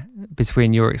there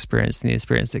between your experience and the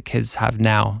experience that kids have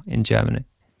now in Germany?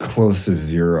 Close to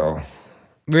zero.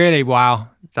 Really? Wow.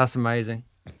 That's amazing.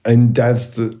 And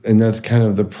that's kind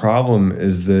of the problem,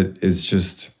 is that it's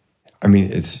just, I mean,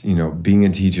 it's, you know, being a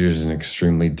teacher is an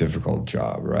extremely difficult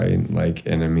job, right? Like,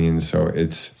 and I mean, so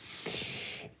it's,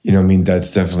 you know, I mean,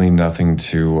 that's definitely nothing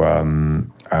to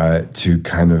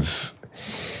kind of,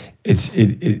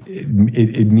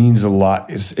 it means a lot.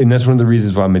 And that's one of the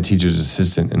reasons why I'm a teacher's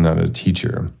assistant and not a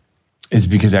teacher, is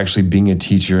because actually being a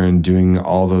teacher and doing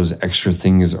all those extra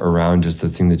things around just the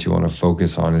thing that you want to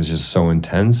focus on is just so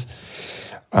intense.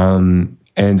 And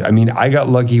I mean, I got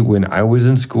lucky when I was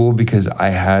in school because I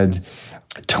had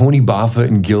Tony Boffa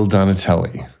and Gil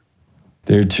Donatelli.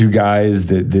 They're two guys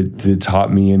that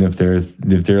taught me, and if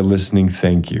they're listening,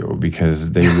 thank you,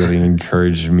 because they really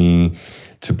encouraged me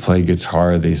to play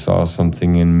guitar. They saw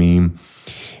something in me.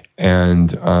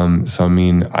 And so, I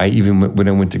mean, I even when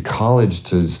I went to college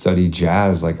to study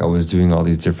jazz, like I was doing all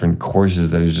these different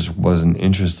courses that I just wasn't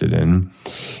interested in,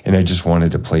 and I just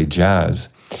wanted to play jazz.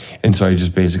 And so I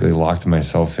just basically locked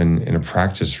myself in a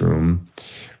practice room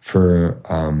for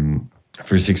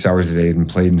 6 hours a day and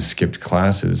played and skipped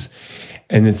classes.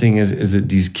 And the thing is that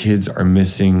these kids are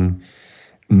missing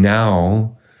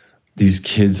now. These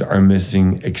kids are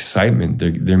missing excitement.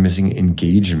 They're missing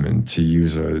engagement, to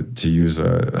use a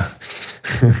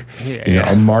you know,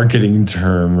 a marketing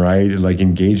term, right? Like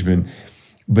engagement.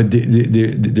 But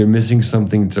they're missing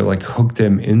something to like hook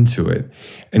them into it.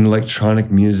 And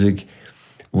electronic music,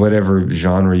 whatever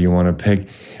genre you want to pick,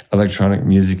 electronic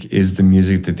music is the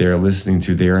music that they're listening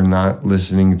to. They are not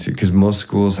listening to, because most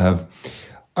schools have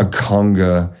a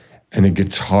conga and a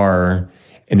guitar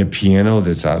and a piano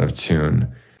that's out of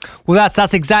tune. Well,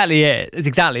 that's exactly it. It's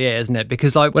exactly it, isn't it?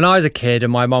 Because like when I was a kid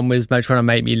and my mum was trying to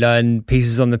make me learn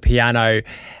pieces on the piano,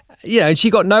 you know, and she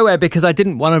got nowhere because I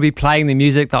didn't want to be playing the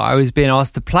music that I was being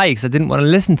asked to play, because I didn't want to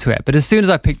listen to it. But as soon as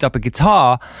I picked up a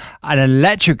guitar, an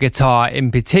electric guitar in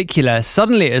particular,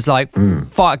 suddenly it was like,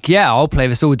 fuck yeah, I'll play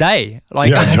this all day. Like,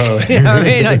 yeah, totally. You know what I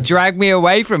mean? Like, drag me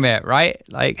away from it, right?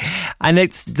 Like, and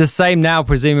it's the same now,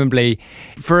 presumably,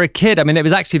 for a kid. I mean, it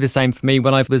was actually the same for me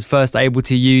when I was first able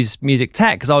to use music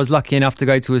tech, because I was lucky enough to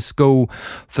go to a school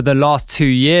for the last 2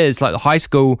 years, like the high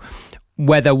school,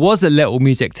 where there was a little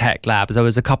music tech lab. There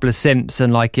was a couple of synths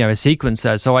and like, you know, a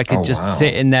sequencer, so I could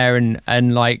sit in there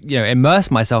and like, you know,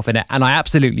 immerse myself in it. And I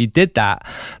absolutely did that.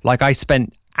 Like, I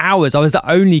spent hours. I was the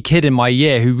only kid in my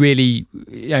year who really,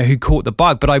 you know, who caught the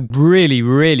bug, but I really,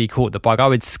 really caught the bug. I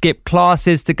would skip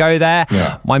classes to go there.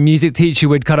 Yeah. My music teacher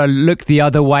would kind of look the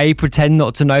other way, pretend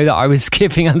not to know that I was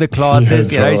skipping other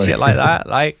classes, you know, shit like that.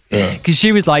 Like, because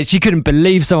she was like, she couldn't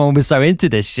believe someone was so into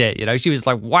this shit, you know. She was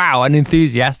like, wow, an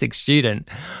enthusiastic student.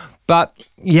 But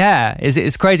yeah,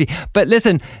 it's crazy. But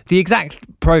listen, the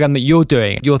exact program that you're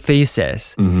doing, your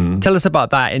thesis, tell us about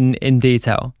that in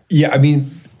detail. Yeah, I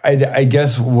mean, I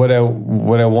guess what I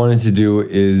wanted to do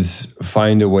is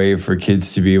find a way for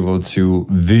kids to be able to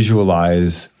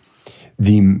visualize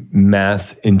the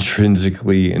math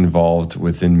intrinsically involved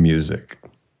within music,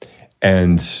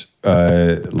 and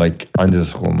like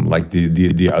andersrum, like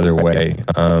the other way,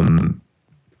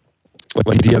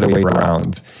 like the other way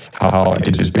around. How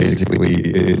it just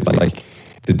basically like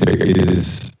that there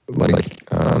is like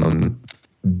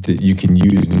that you can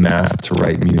use math to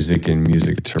write music and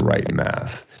music to write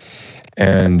math.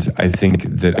 And I think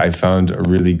that I found a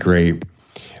really great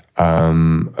way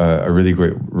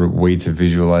to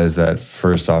visualize that,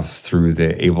 first off through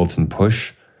the Ableton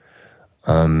push,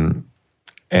 and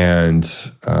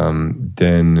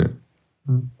then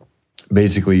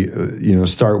basically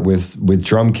start with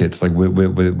drum kits, like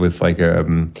with like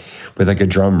a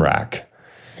drum rack,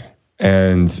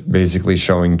 and basically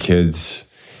showing kids,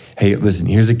 hey, listen,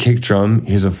 here's a kick drum,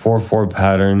 here's a 4/4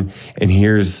 pattern, and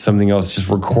here's something else. Just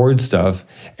record stuff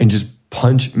and just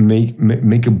punch,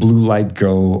 make a blue light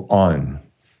go on,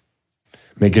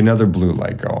 make another blue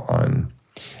light go on,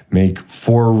 make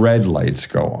 4 red lights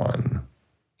go on.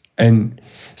 And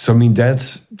so, I mean,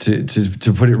 that's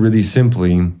to put it really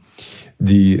simply,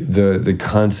 the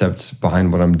concepts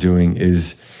behind what I'm doing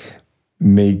is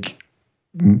make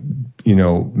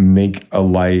a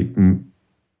light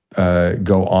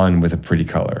go on with a pretty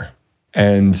color.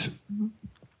 And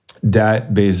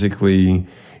that basically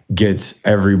gets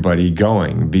everybody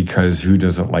going, because who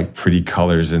doesn't like pretty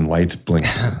colors and lights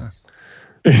blinking?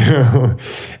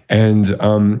 And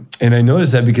I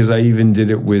noticed that because I even did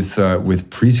it with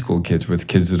preschool kids, with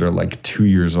kids that are like 2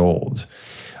 years old.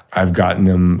 I've gotten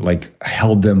them, like,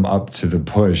 held them up to the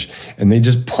push, and they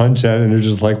just punch at it, and they're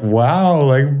just like, wow,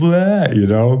 like, blah,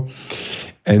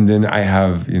 And then I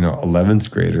have,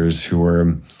 11th graders who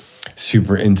are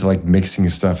super into like mixing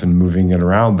stuff and moving it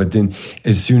around. But then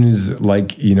as soon as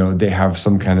they have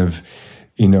some kind of,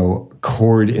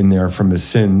 chord in there from a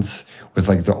synth with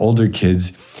like the older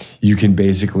kids, you can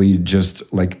basically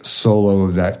just like solo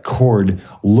that chord,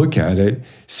 look at it,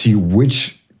 see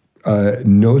which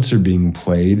notes are being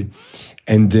played,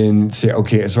 and then say,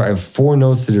 okay, so I have 4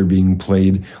 notes that are being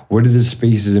played. What are the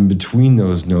spaces in between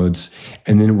those notes?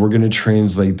 And then we're going to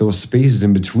translate those spaces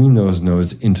in between those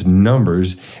notes into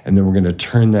numbers. And then we're going to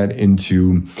turn that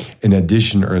into an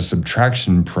addition or a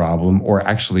subtraction problem, or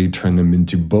actually turn them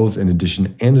into both an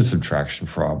addition and a subtraction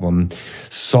problem,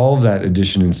 solve that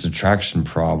addition and subtraction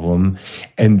problem,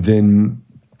 and then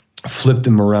flip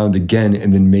them around again,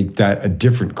 and then make that a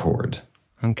different chord.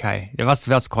 Okay,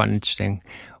 that's quite an interesting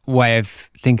way of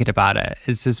thinking about it.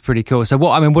 It's just pretty cool. So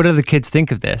what do the kids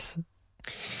think of this?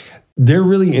 They're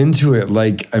really into it.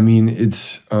 Like, I mean,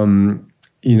 it's the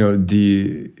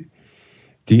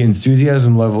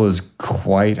enthusiasm level is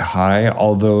quite high,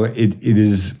 although it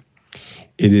is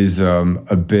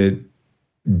a bit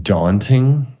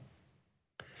daunting.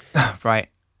 Right.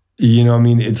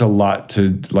 It's a lot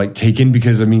to like take in,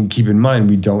 because keep in mind,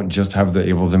 we don't just have the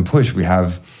Ableton push. We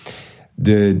have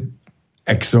the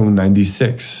XO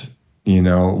 96,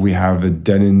 we have a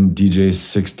Denon DJ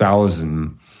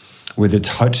 6000 with a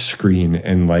touch screen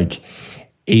and like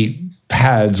 8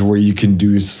 pads where you can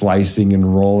do slicing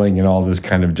and rolling and all this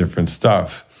kind of different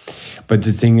stuff. But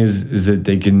the thing is that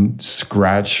they can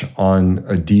scratch on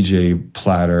a DJ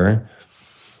platter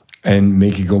and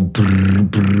make it go brr,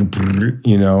 brr, brr,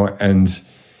 and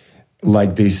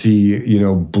like they see,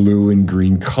 blue and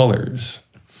green colors.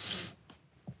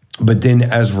 But then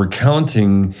as we're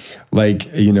counting, like,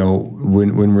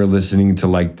 when we're listening to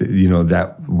like,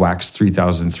 that Wax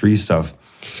 3003 stuff,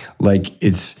 like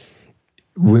it's,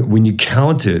 when you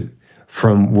count it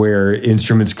from where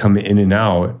instruments come in and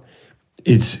out,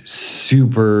 it's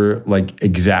super like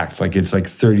exact. Like it's like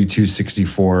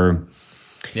 32/64.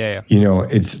 Yeah.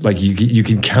 It's like you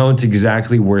can count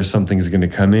exactly where something's going to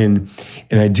come in.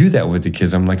 And I do that with the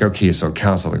kids. I'm like, okay, so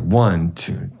count. So like 1,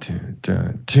 2,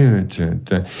 2.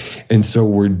 And so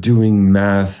we're doing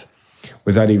math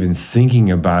without even thinking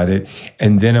about it.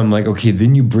 And then I'm like, okay,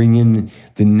 then you bring in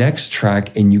the next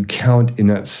track and you count in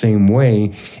that same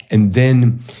way. And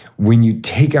then when you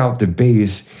take out the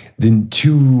bass, then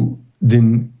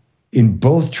in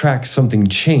both tracks something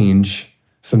changes,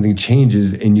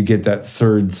 and you get that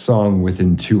third song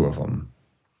within 2 of them.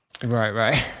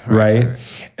 Right.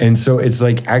 And so it's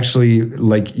like actually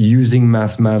like using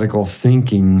mathematical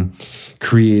thinking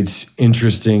creates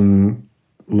interesting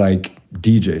like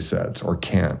DJ sets, or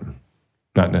can.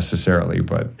 Not necessarily,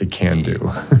 but it can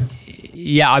do.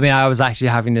 Yeah, I was actually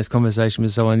having this conversation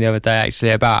with someone the other day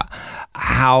actually about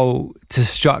how to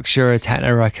structure a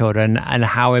techno record and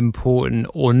how important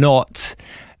or not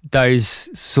those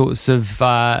sorts of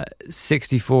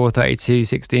 64, 32,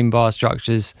 16 bar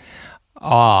structures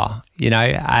are,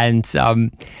 and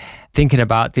thinking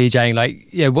about DJing, like,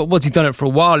 once you've done it for a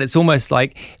while, it's almost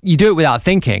like you do it without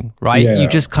thinking, right? Yeah. You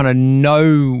just kind of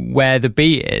know where the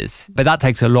beat is, but that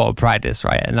takes a lot of practice,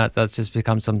 right? And that's just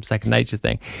become some second nature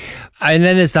thing. And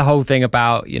then there's the whole thing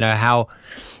about, how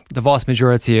the vast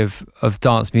majority of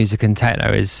dance music and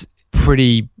techno is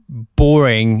pretty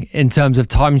boring in terms of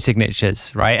time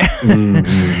signatures, right?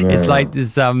 It's like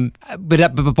this,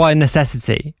 but by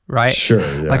necessity, right? Sure.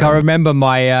 Yeah. Like I remember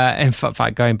my, in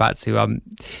fact, going back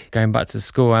to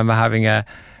school, I remember having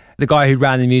the guy who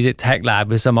ran the music tech lab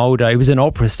was he was an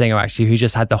opera singer actually, who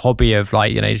just had the hobby of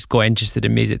like, just got interested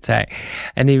in music tech.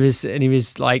 And he was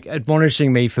like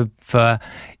admonishing me for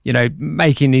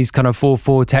making these kind of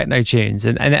 4/4 techno tunes.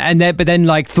 But then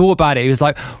like thought about it. He was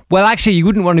like, well, actually you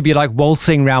wouldn't want to be like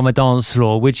waltzing around the dance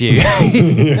floor, would you?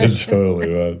 Yeah, totally,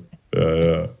 man.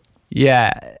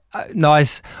 Yeah.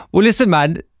 Nice. Well, listen,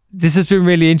 man, this has been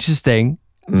really interesting.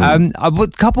 I've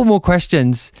got a couple more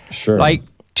questions. Sure. Like,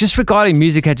 just regarding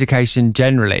music education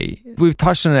generally, we've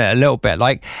touched on it a little bit.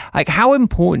 Like how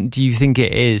important do you think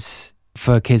it is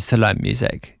for kids to learn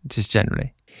music, just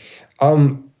generally?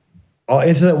 I'll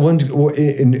answer that one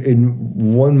in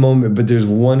one moment, but there's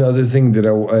one other thing that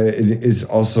is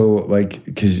also like,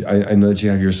 because I know that you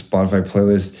have your Spotify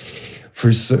playlist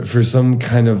for some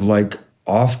kind of like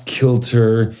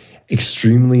off-kilter,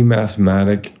 extremely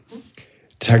mathematic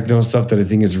techno stuff that I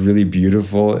think is really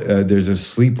beautiful. There's a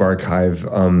Sleep Archive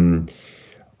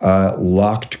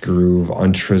locked groove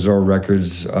on Trezor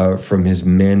Records from his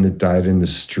Man That Died in the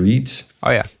Street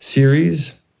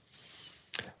series.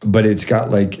 But it's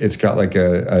got like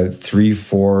a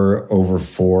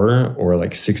 3/4/4 or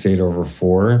like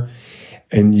 6/8/4,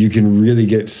 and you can really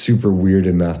get super weird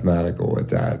and mathematical with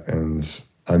that. And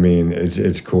I mean,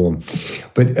 it's cool.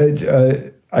 But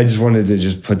I just wanted to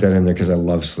just put that in there because I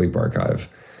love Sleep Archive.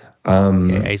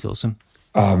 He's awesome.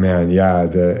 Oh man, yeah.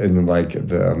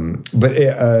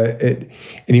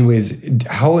 Anyways,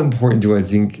 how important do I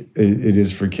think it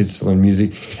is for kids to learn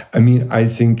music? I mean, I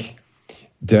think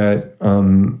that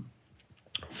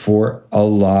for a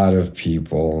lot of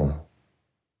people,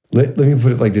 let me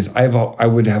put it like this: I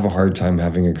would have a hard time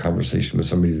having a conversation with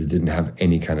somebody that didn't have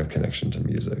any kind of connection to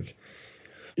music.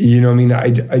 You know what I mean? I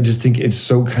just think it's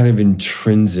so kind of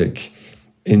intrinsic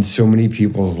in so many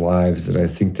people's lives that I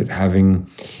think that having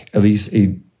at least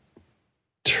a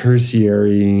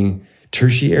tertiary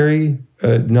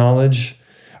knowledge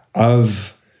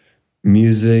of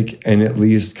music and at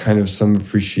least kind of some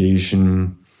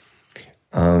appreciation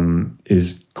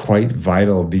is quite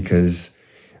vital. Because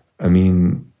I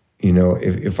mean,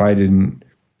 if I didn't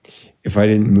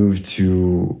move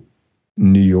to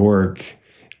New York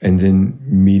and then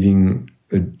meeting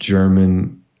a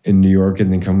German in New York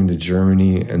and then coming to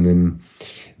Germany, and then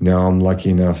now I'm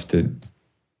lucky enough that,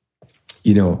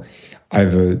 I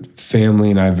have a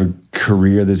family and I have a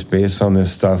career that's based on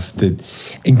this stuff that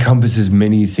encompasses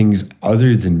many things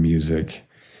other than music.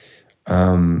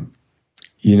 I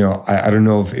don't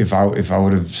know if I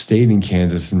would have stayed in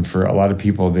Kansas, and for a lot of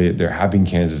people they're happy in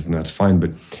Kansas and that's fine,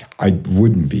 but I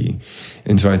wouldn't be.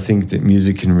 And so I think that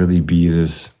music can really be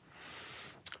this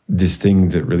thing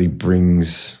that really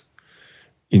brings,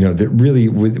 that really,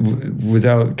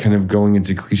 without kind of going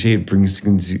into cliche, it brings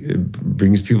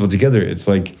people together. It's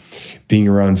like being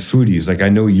around foodies. Like, I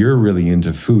know you're really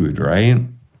into food, right?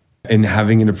 And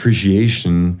having an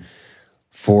appreciation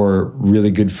for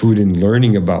really good food and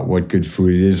learning about what good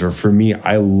food is. Or for me,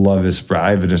 I love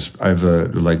espresso. I have a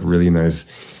like really nice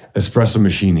espresso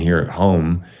machine here at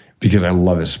home because I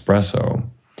love espresso.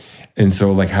 And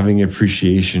so like having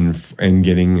appreciation and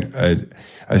getting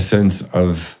a sense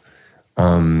of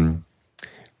the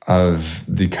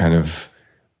kind of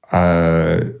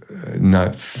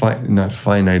not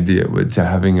finite, but to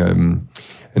having an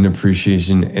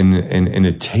appreciation and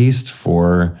a taste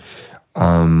for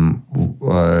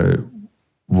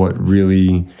what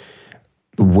really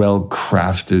well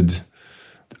crafted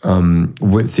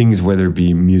what things, whether it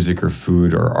be music or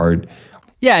food or art.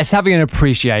 Yeah, it's having an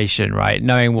appreciation, right?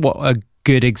 Knowing what a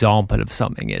good example of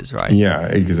something is, right? Yeah,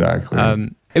 exactly.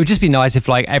 It would just be nice if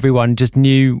like everyone just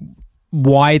knew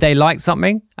why they liked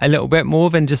something a little bit more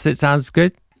than just it sounds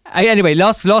good. Anyway,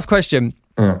 last question.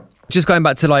 Just going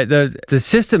back to like the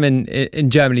system in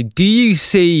Germany, do you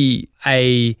see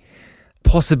a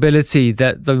possibility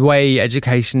that the way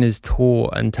education is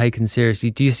taught and taken seriously,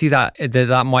 do you see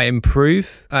that might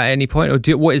improve at any point, or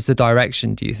what is the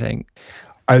direction, do you think?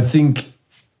 I think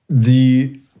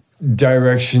the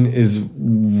direction is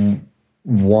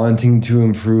wanting to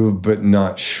improve, but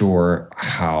not sure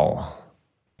how.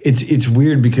 It's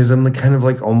weird because I'm like kind of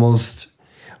like almost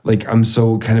like I'm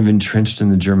so kind of entrenched in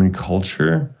the German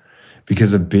culture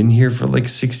because I've been here for like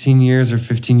 16 years or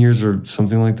 15 years or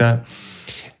something like that.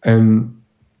 And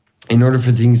in order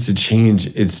for things to change,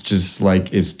 it's just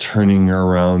like it's turning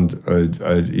around oil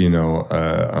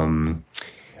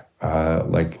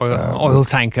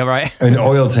tanker, right? An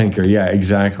oil tanker, yeah,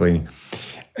 exactly.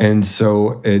 And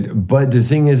so, but the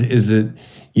thing is that,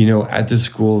 you know, at the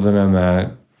school that I'm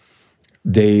at,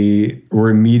 they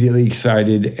were immediately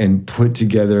excited and put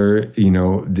together, you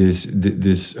know, this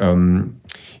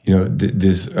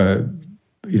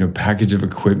package of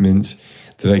equipment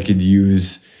that I could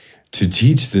use to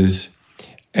teach this.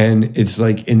 And it's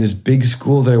like in this big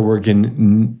school that I work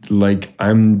in, like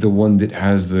I'm the one that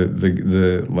has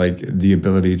the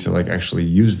ability to like actually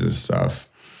use this stuff,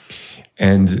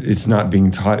 and it's not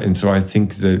being taught. And so I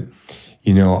think that,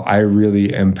 you know, I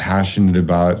really am passionate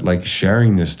about like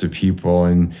sharing this to people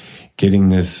and getting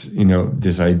this, you know,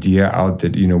 this idea out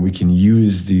that, you know, we can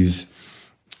use these,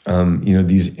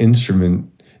 these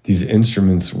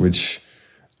instruments which,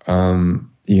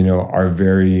 you know, are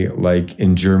very, like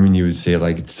in German you would say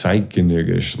like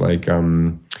zeitgenössisch, like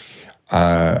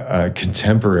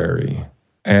contemporary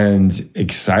and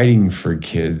exciting for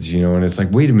kids, you know. And it's like,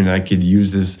 wait a minute, I could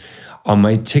use this on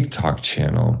my TikTok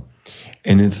channel.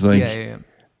 And it's like,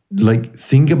 like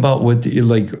think about what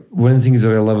one of the things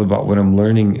that I love about what I'm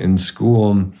learning in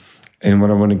school and what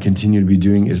I want to continue to be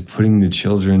doing is putting the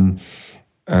children,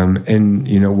 and,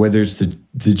 you know, whether it's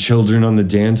the children on the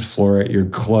dance floor at your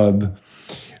club,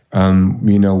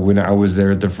 you know, when I was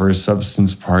there at the first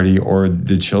substance party, or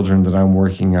the children that I'm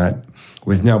working at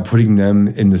with now, putting them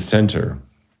in the center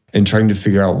and trying to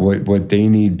figure out what they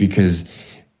need, because,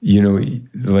 you know,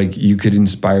 like you could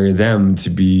inspire them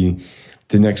to be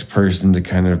the next person to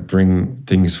kind of bring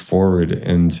things forward.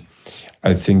 And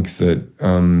I think that,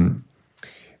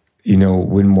 you know,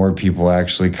 when more people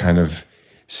actually kind of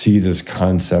see this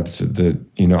concept that,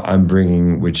 you know, I'm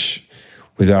bringing, which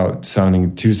without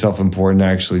sounding too self-important,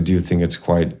 I actually do think it's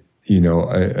quite, you know,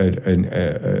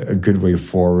 a good way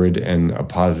forward and a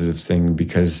positive thing,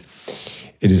 because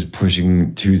it is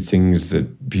pushing two things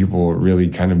that people really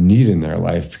kind of need in their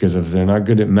life. Because if they're not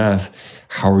good at math,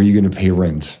 how are you going to pay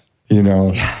rent? You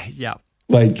know? Yeah.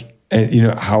 Like, and, you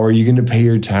know, how are you going to pay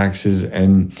your taxes?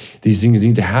 And these things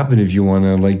need to happen if you want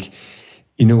to, like,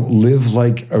 you know, live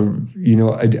like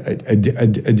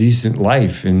a decent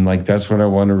life. And like, that's what I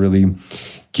want to really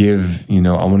give, you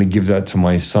know, I want to give that to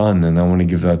my son, and I want to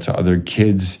give that to other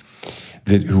kids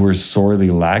who are sorely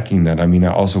lacking that. I mean,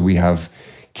 we have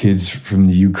kids from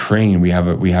the Ukraine. We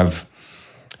have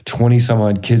 20 some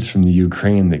odd kids from the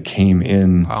Ukraine that came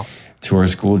in to our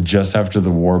school just after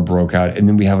the war broke out. And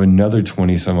then we have another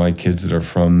 20 some odd kids that are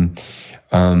from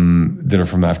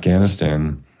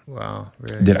Afghanistan. Wow,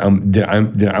 really?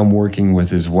 that I'm working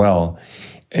with as well.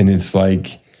 And it's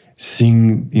like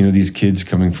seeing, you know, these kids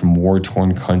coming from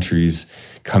war-torn countries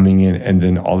coming in, and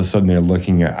then all of a sudden they're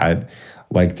looking at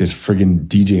like this friggin'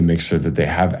 DJ mixer that they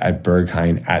have at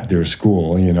Berghain at their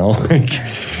school, you know, like,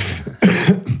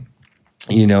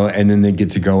 you know, and then they get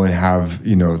to go and have,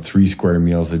 you know, 3 square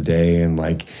meals a day and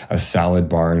like a salad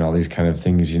bar and all these kind of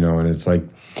things, you know. And it's like,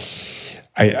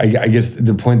 I guess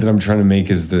the point that I'm trying to make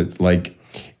is that, like,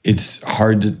 it's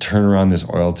hard to turn around this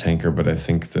oil tanker, but I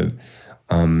think that,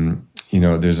 you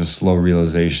know, there's a slow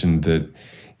realization that,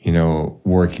 you know,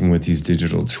 working with these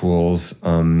digital tools,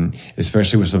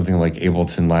 especially with something like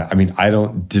Ableton Live. I mean, I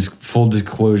don't, full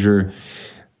disclosure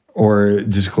or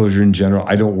disclosure in general,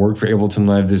 I don't work for Ableton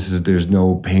Live. There's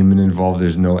no payment involved.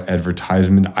 There's no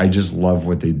advertisement. I just love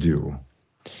what they do.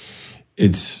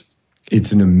 It's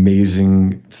an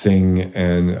amazing thing.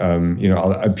 And, you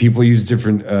know, people use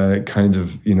different kinds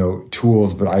of, you know,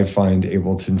 tools, but I find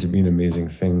Ableton to be an amazing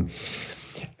thing.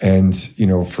 And, you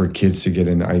know, for kids to get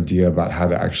an idea about how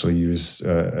to actually use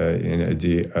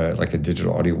like a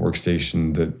digital audio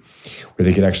workstation where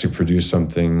they could actually produce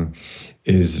something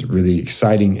is really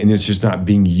exciting. And it's just not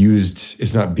being used.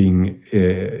 It's not being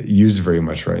used very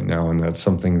much right now. And that's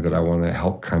something that I want to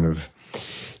help kind of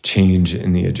change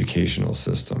in the educational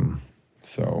system.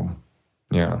 So,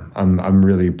 yeah, I'm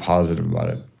really positive about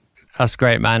it. That's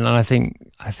great, man. And I think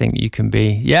you can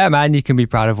be, you can be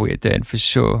proud of what you're doing for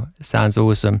sure. It sounds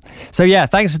awesome. So yeah,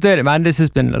 thanks for doing it, man. This has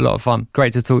been a lot of fun.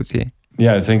 Great to talk to you.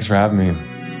 Yeah, thanks for having me.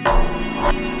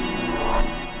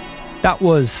 That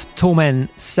was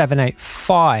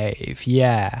Tallmen785.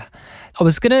 Yeah. I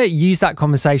was going to use that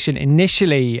conversation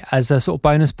initially as a sort of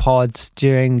bonus pod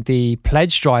during the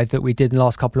pledge drive that we did in the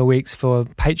last couple of weeks for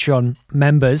Patreon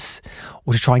members,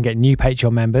 or to try and get new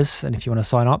Patreon members. And if you want to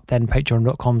sign up, then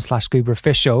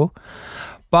patreon.com/GooberOfficial.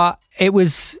 But it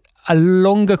was a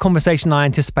longer conversation than I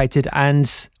anticipated.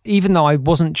 And even though I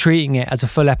wasn't treating it as a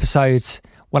full episode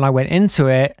when I went into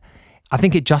it, I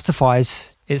think it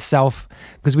justifies itself,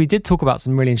 because we did talk about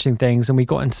some really interesting things, and we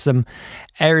got into some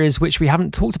areas which we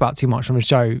haven't talked about too much on the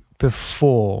show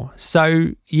before.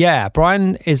 So yeah,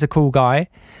 Brian is a cool guy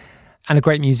and a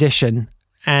great musician,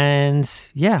 And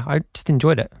yeah, I just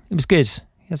enjoyed it. It was good.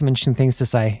 He has some interesting things to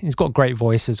say. He's got a great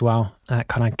voice as well, that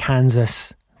kind of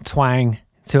Kansas twang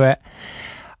to it.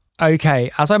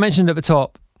 Okay, as I mentioned at the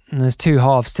top, there's two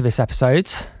halves to this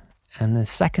episode, and the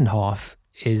second half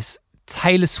is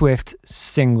Taylor Swift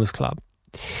Singles Club.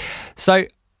 So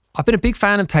I've been a big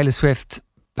fan of Taylor Swift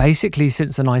basically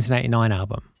since the 1989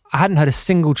 album. I hadn't heard a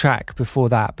single track before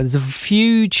that, but there's a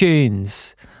few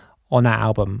tunes on that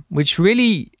album which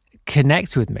really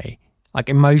connect with me, like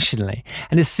emotionally.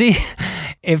 And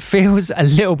it feels a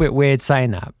little bit weird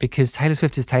saying that, because Taylor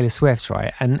Swift is Taylor Swift,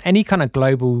 right? And any kind of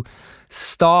global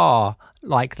star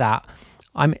like that,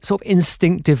 I'm sort of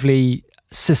instinctively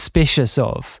suspicious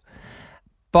of.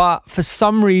 But for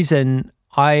some reason,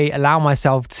 I allow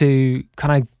myself to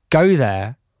kind of go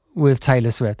there with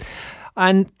Taylor Swift.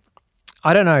 And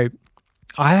I don't know,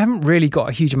 I haven't really got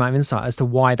a huge amount of insight as to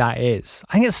why that is.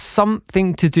 I think it's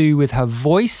something to do with her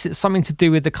voice. It's something to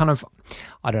do with the kind of,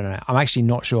 I don't know, I'm actually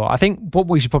not sure. I think what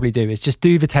we should probably do is just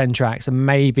do the 10 tracks, and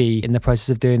maybe in the process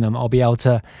of doing them, I'll be able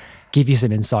to give you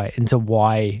some insight into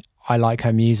why I like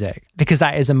her music, because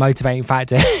that is a motivating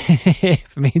factor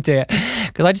for me to do it,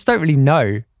 because I just don't really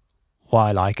know why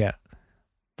I like it.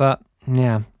 But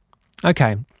yeah,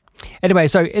 okay. Anyway,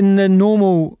 so in the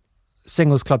normal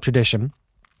Singles Club tradition,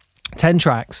 10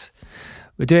 tracks,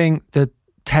 we're doing the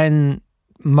 10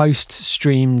 most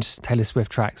streamed Taylor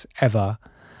Swift tracks ever.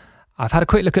 I've had a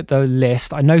quick look at the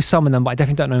list. I know some of them, but I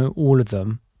definitely don't know all of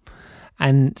them.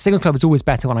 And Singles Club is always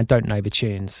better when I don't know the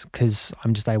tunes, because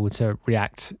I'm just able to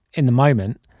react in the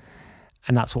moment,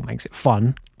 and that's what makes it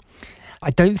fun. I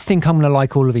don't think I'm going to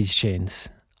like all of these tunes.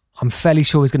 I'm fairly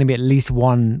sure there's going to be at least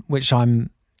one which I'm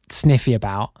sniffy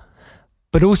about,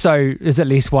 but also there's at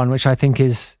least one which I think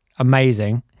is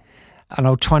amazing, and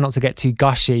I'll try not to get too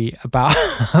gushy about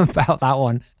about that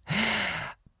one.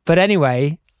 But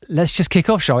anyway, let's just kick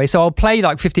off, shall we? So I'll play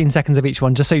like 15 seconds of each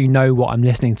one, just so you know what I'm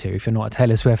listening to if you're not a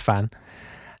Taylor Swift fan.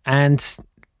 And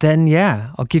then,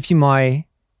 yeah, I'll give you my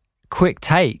quick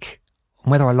take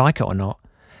on whether I like it or not.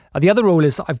 The other rule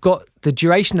is I've got the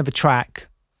duration of a track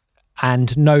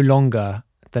and no longer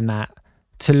than that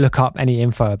to look up any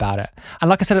info about it. And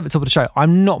like I said at the top of the show,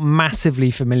 I'm not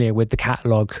massively familiar with the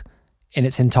catalogue in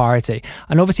its entirety.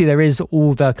 And obviously there is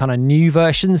all the kind of new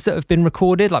versions that have been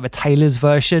recorded, like the Taylor's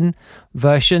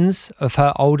versions of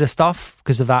her older stuff,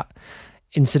 because of that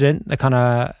incident, the kind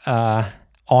of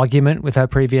argument with her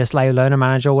previous label owner,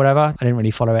 manager or whatever. I didn't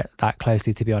really follow it that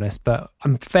closely, to be honest, but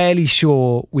I'm fairly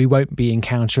sure we won't be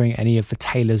encountering any of the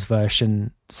Taylor's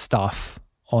version stuff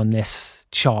on this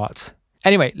chart.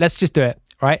 Anyway, let's just do it,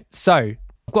 right? So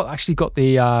I've actually got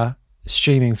the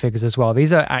streaming figures as well.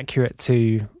 These are accurate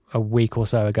to a week or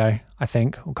so ago, I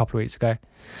think, or a couple of weeks ago.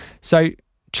 So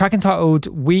track entitled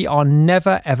We Are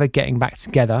Never Ever Getting Back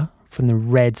Together from the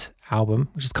Red album,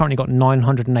 which has currently got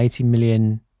 980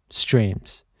 million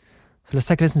streams. So let's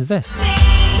take a listen to this.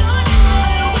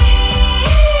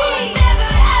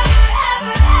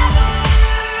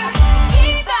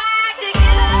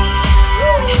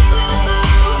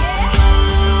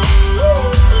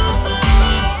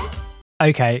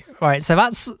 Okay, right, so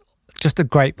that's just a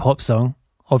great pop song,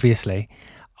 obviously.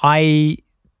 I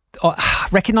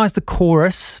recognise the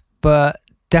chorus, but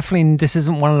definitely this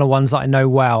isn't one of the ones that I know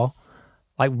well.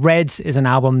 Like Red is an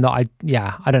album that I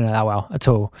don't know that well at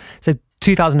all. So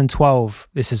 2012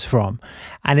 this is from,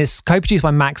 and it's co-produced by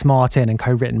Max Martin and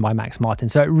co-written by Max Martin.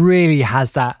 So it really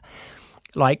has that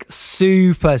like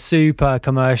super, super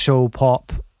commercial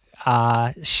pop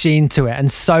sheen to it,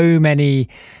 and so many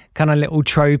kind of little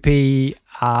tropey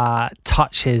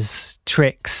touches,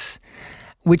 tricks,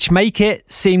 which make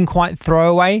it seem quite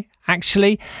throwaway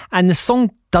actually. And the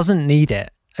song doesn't need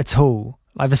it at all.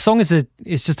 Like the song is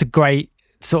just a great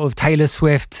sort of Taylor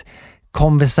Swift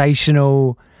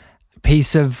conversational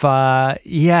piece of kind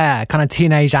of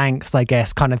teenage angst, I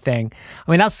guess, kind of thing.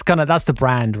 I mean, that's the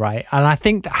brand, right? And I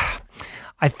think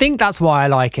that's why I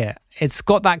like it. It's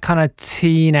got that kind of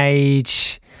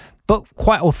teenage but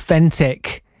quite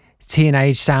authentic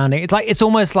teenage sounding. It's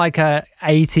almost like a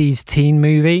 80s teen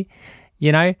movie,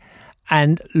 you know?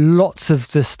 And lots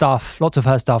of her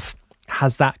stuff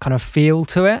has that kind of feel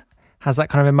to it, has that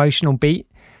kind of emotional beat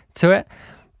to it.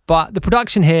 But the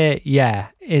production here,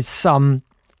 it's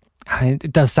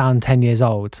it does sound 10 years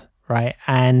old, right?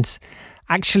 And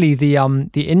actually the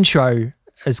intro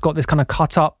has got this kind of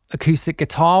cut up acoustic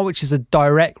guitar, which is a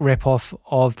direct rip off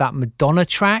of that Madonna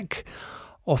track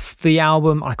off the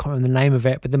album. I can't remember the name of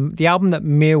it, but the album that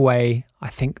Mirwais, I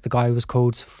think the guy was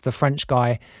called, the French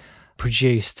guy,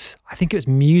 produced. I think it was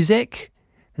Music.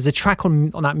 There's a track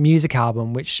on that Music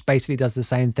album which basically does the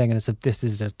same thing, and this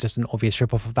is just an obvious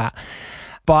rip off of that.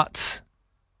 But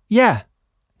yeah,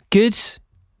 good,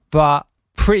 but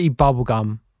pretty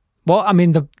bubblegum. Well, I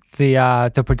mean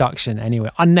the production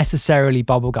anyway, unnecessarily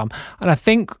bubblegum. And I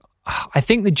think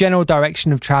the general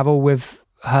direction of travel with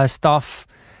her stuff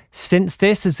since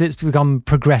this is it's become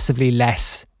progressively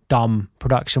less dumb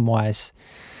production wise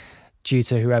due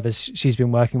to whoever she's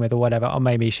been working with or whatever. Or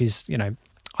maybe she's,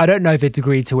 I don't know the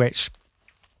degree to which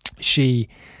she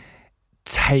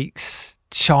takes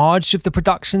charge of the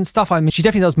production stuff. I mean, she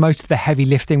definitely does most of the heavy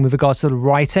lifting with regards to the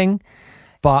writing,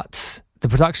 but the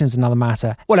production is another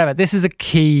matter. Whatever, this is a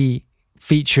key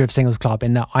feature of Singles Club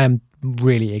in that I am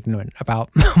really ignorant about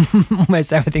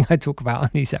almost everything I talk about on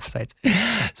these episodes.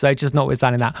 So just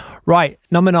notwithstanding that. Right,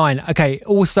 number 9. Okay,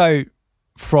 also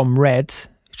from Red,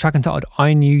 track entitled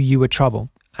I Knew You Were Trouble,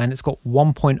 and it's got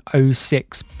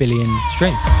 1.06 billion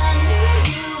streams.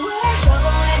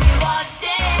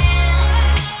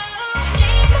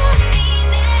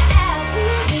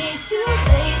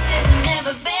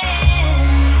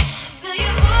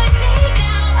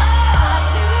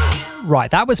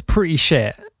 Right, that was pretty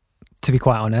shit, to be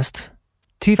quite honest.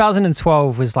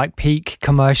 2012 was like peak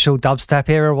commercial dubstep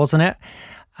era, wasn't it?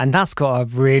 And that's got a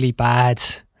really bad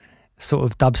sort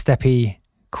of dubsteppy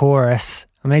chorus.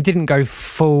 I mean, they didn't go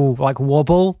full like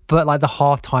wobble, but like the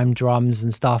halftime drums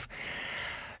and stuff.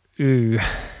 Ooh,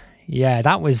 yeah,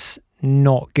 that was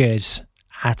not good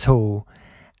at all.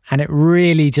 And it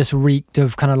really just reeked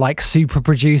of kind of like super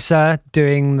producer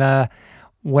doing the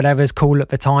whatever's cool at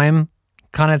the time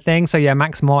kind of thing. So yeah,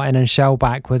 Max Martin and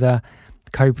Shellback were the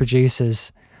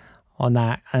co-producers on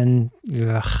that. And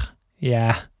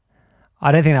yeah,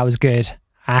 I don't think that was good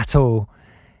at all.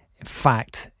 In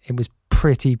fact, it was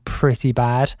pretty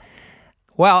bad.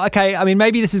 Well, okay, I mean,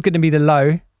 maybe this is going to be the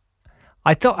low.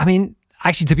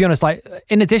 Actually, to be honest, like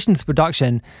in addition to the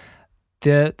production,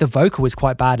 the vocal was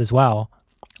quite bad as well.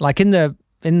 Like in the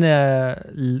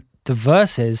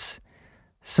verses,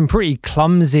 some pretty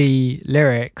clumsy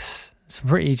lyrics, some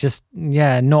pretty just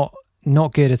not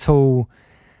good at all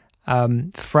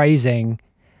phrasing,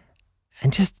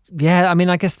 and just I mean,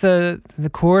 I guess the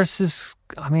chorus is,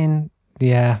 I mean,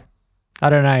 I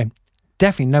don't know,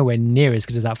 definitely nowhere near as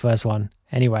good as that first one.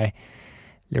 Anyway,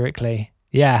 lyrically,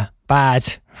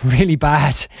 bad, really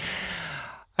bad.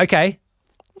 Okay,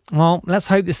 well, let's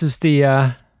hope this is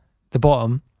the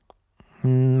bottom.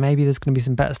 Maybe there's going to be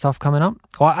some better stuff coming up.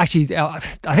 Well, actually, I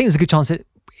think there's a good chance it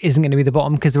isn't going to be the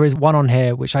bottom, because there is one on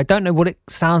here which I don't know what it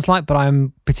sounds like, but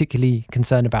I'm particularly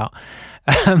concerned about.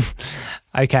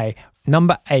 Okay,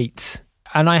 number 8.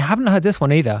 And I haven't heard this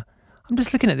one either. I'm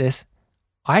just looking at this.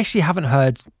 I actually haven't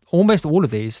heard almost all of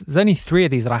these. There's only 3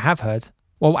 of these that I have heard.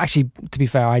 Well, actually, to be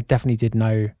fair, I definitely did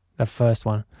know the first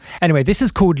one. Anyway, this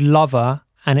is called Lover,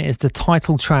 and it is the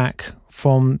title track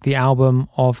from the album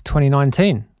of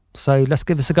 2019. So let's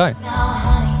give this a go. Now,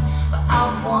 honey, but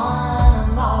I want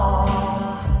 'em all.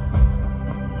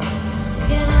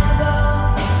 Can I go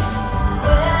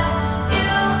where you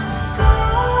go?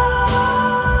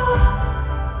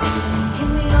 Can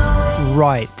we always...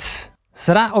 Right.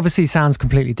 So that obviously sounds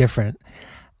completely different.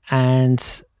 And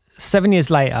 7 years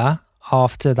later,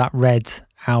 after that Red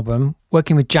album,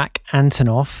 working with Jack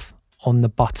Antonoff on the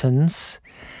buttons.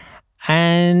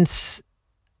 And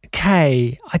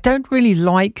okay, I don't really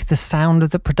like the sound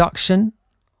of the production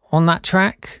on that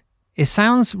track. It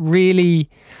sounds really,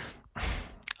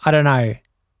 I don't know,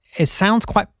 it sounds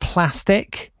quite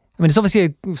plastic. I mean, it's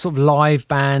obviously a sort of live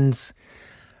band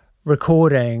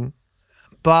recording,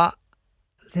 but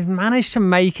they've managed to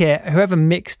make it, whoever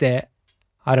mixed it,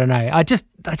 I don't know, I just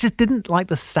didn't like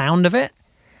the sound of it.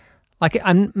 Like,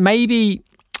 and maybe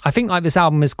I think like this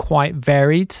album is quite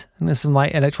varied and there's some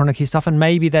like electronic-y stuff, and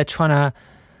maybe they're trying to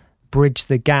bridge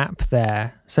the gap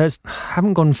there. So it's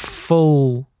haven't gone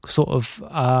full sort of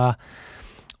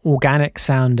organic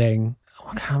sounding.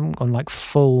 I haven't gone like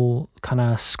full kind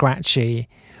of scratchy,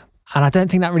 and I don't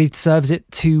think that really serves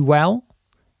it too well,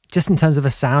 just in terms of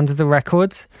the sound of the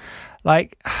records.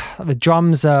 Like the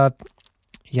drums are,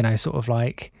 sort of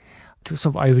like sort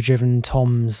of overdriven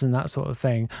toms and that sort of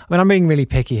thing. I mean, I'm being really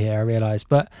picky here, I realise,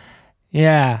 but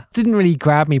yeah, didn't really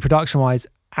grab me production-wise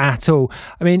at all.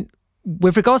 I mean,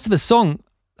 with regards to the song,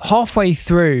 halfway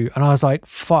through, and I was like,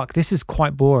 fuck, this is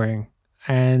quite boring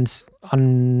and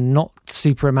I'm not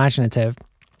super imaginative.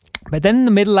 But then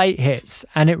the middle 8 hits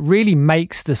and it really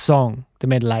makes the song, the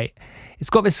middle 8. It's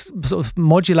got this sort of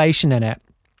modulation in it,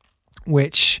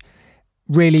 which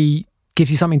really gives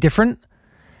you something different.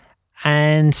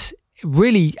 And it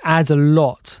really adds a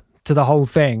lot to the whole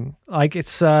thing. Like,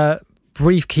 it's a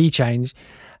brief key change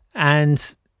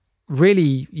and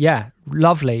really,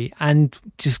 lovely, and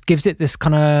just gives it this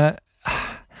kind of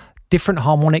different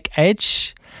harmonic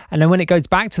edge. And then when it goes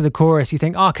back to the chorus, you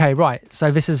think, okay, right.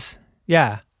 So this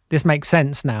makes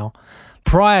sense now.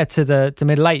 Prior to the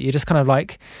middle eight, you're just kind of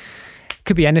like,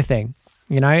 could be anything,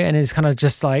 and it's kind of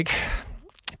just like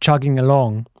chugging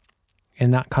along in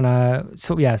that kind of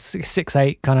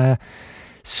 6/8 kind of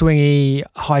swingy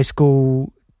high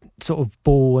school sort of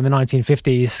ball in the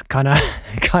 1950s kind of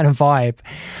vibe.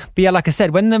 But yeah, like I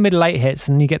said, when the middle eight hits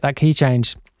and you get that key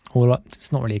change, or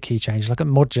it's not really a key change, like a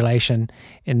modulation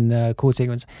in the chord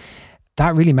sequence,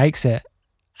 that really makes it.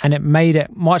 And it made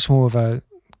it much more of a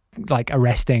like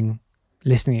arresting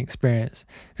listening experience.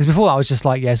 Because before that I was just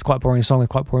like, yeah, it's quite a boring song with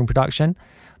quite boring production.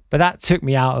 But that took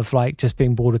me out of like just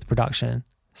being bored with the production.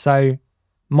 So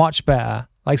much better,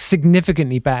 like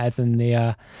significantly better than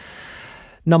the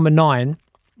number 9.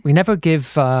 We never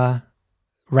give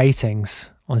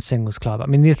ratings on Singles Club. I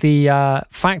mean, the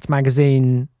Fact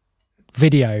magazine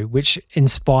video, which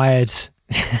inspired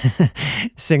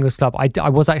Singles Club, I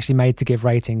was actually made to give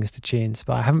ratings to tunes,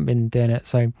 but I haven't been doing it,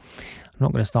 so I'm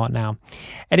not going to start now.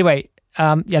 Anyway,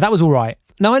 that was all right.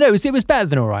 No, I know it was better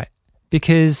than all right,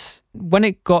 because when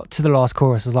it got to the last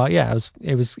chorus, I was like, yeah,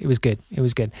 it was good. It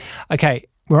was good. Okay,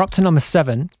 we're up to number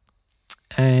 7,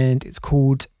 and it's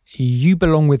called "You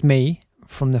Belong With Me"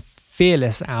 from the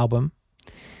Fearless album,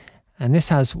 and this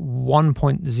has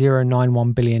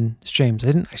 1.091 billion streams. I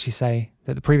didn't actually say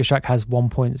that the previous track has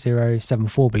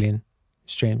 1.074 billion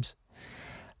streams.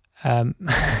 I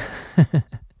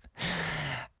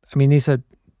mean, these are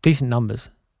decent numbers.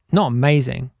 Not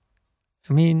amazing.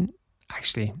 I mean,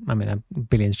 a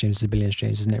billion streams is a billion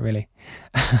streams, isn't it, really?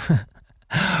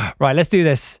 Right, let's do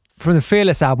this. From the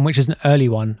Fearless album, which is an early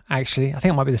one, actually. I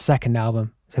think it might be the second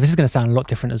album. So this is going to sound a lot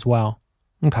different as well.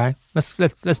 Okay, let's do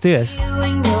this. You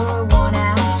and your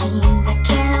worn-out jeans, I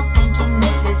can't help thinking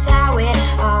this is how it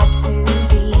ought to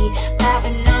be.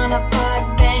 Laughing on a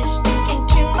park bench, thinking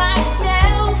to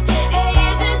myself, hey,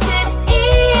 isn't this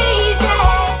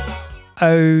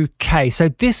easy? Okay, so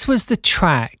this was the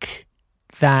track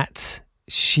that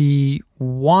she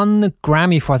won the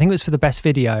Grammy for. I think it was for the best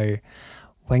video,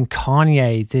 when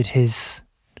Kanye did his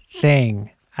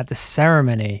thing at the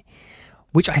ceremony,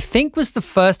 which I think was the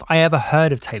first I ever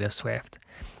heard of Taylor Swift.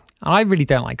 And I really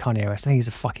don't like Kanye West. I think he's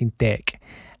a fucking dick,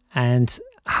 and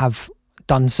have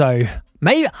done so.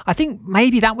 I think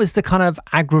maybe that was the kind of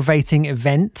aggravating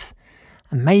event,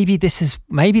 and maybe this is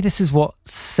what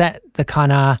set the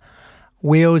kind of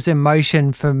wheels in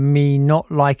motion for me not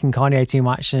liking Kanye too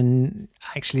much and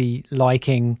actually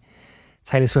liking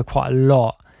Taylor Swift quite a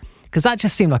lot. Because that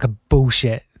just seemed like a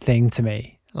bullshit thing to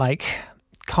me. Like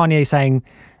Kanye saying,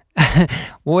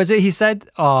 what was it he said?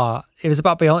 It was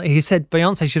about Beyonce. He said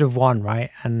Beyonce should have won,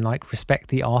 right? And like respect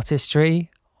the artistry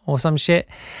or some shit.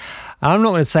 And I'm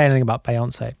not going to say anything about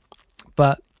Beyonce,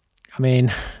 but I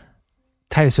mean,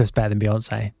 Taylor Swift's better than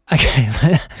Beyonce. Okay.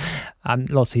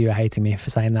 Lots of you are hating me for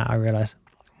saying that, I realise.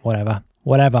 Whatever.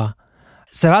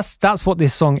 So that's what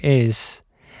this song is.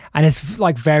 And it's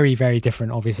like very, very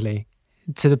different, obviously,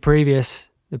 to the previous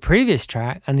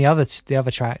track and the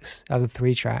other tracks, other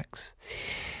 3 tracks.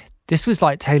 This was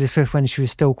like Taylor Swift when she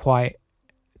was still quite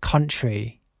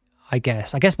country, I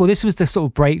guess. Well, this was the sort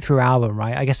of breakthrough album,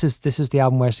 right? I guess this was the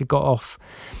album where she got off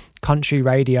country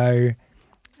radio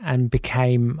and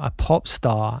became a pop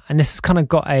star. And this has kind of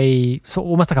got a sort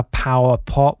of almost like a power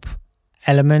pop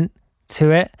element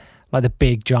to it, like the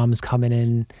big drums coming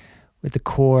in with the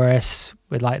chorus,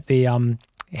 with like the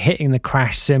hitting the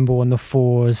crash cymbal and the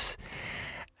 4s.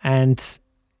 And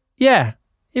yeah,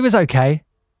 it was okay.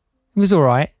 It was all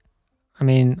right. I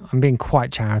mean, I'm being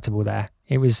quite charitable there.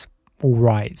 It was all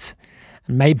right.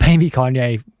 And maybe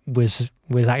Kanye was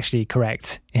actually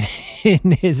correct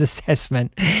in his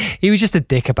assessment. He was just a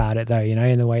dick about it, though,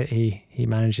 in the way that he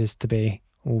manages to be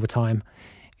all the time,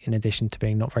 in addition to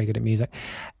being not very good at music.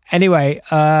 Anyway,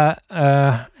 shut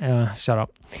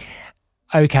up.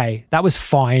 Okay, that was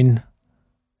fine.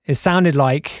 It sounded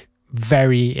like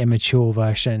very immature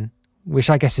version, which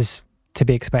I guess is to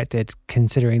be expected,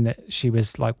 considering that she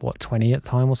was like 20 at the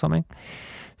time or something.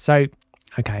 So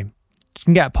okay, you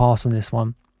can get a pass on this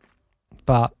one,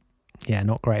 but yeah,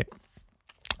 not great.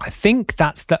 I think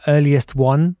that's the earliest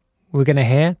one we're going to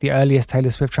hear, the earliest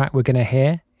Taylor Swift track we're going to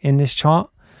hear in this chart.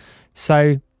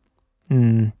 So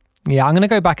yeah, I'm going to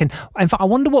go back and in fact, I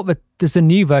wonder there's a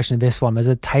new version of this one. There's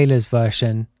a Taylor's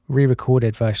version,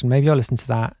 re-recorded version. Maybe I'll listen to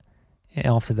that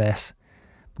after this.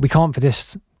 We can't for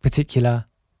this particular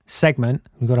segment.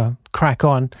 We've got to crack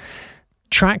on.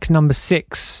 Track number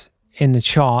 6 in the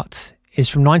chart is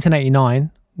from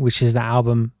 1989, which is the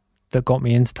album that got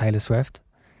me into Taylor Swift,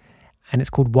 and it's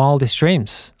called Wildest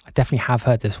Dreams. I definitely have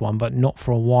heard this one, but not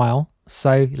for a while.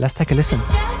 So let's take a listen.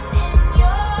 Just in your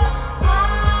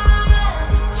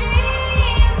wildest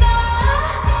dreams,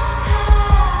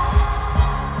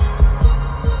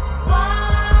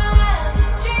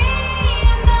 wildest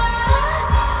dreams.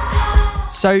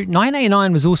 So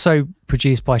 1989 was also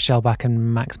produced by Shellback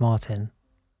and Max Martin,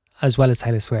 as well as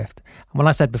Taylor Swift. And when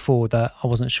I said before that I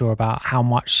wasn't sure about how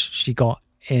much she got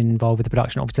involved with the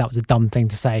production, obviously that was a dumb thing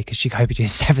to say because she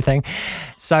co-produced everything.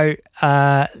 So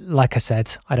like I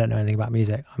said, I don't know anything about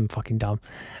music. I'm fucking dumb.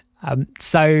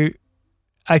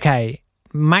 Okay,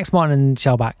 Max Martin and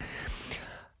Shellback.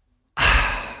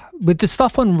 With the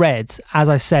stuff on Red, as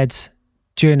I said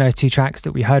during those 2 tracks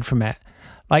that we heard from it,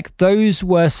 like those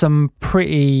were some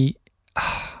pretty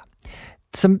I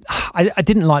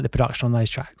didn't like the production on those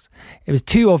tracks. It was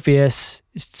too obvious.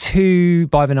 It's too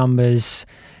by the numbers,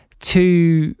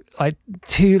 too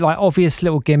obvious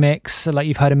little gimmicks like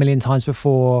you've heard a million times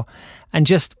before, and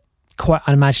just quite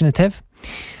unimaginative.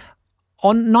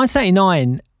 On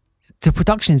 1989, the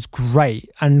production is great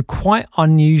and quite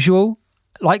unusual.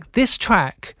 Like this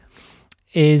track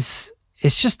it's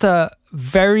just a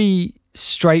very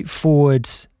straightforward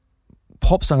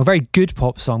pop song, a very good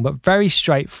pop song, but very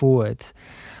straightforward.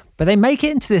 But they make it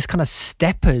into this kind of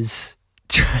steppers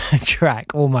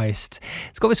track almost.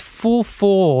 It's got this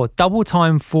 4/4, double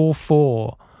time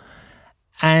 4/4,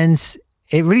 and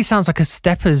it really sounds like a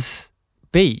steppers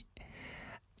beat,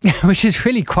 which is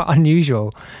really quite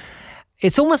unusual.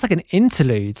 It's almost like an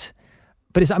interlude,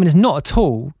 but it's not at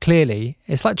all, clearly.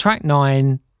 It's like track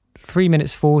 9, 3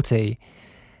 minutes 40,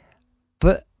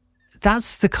 but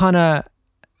that's the kind of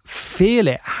feel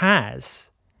it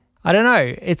has. I don't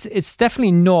know, it's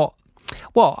definitely not.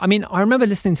 Well, I mean, I remember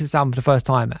listening to this album for the first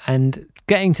time and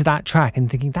getting to that track and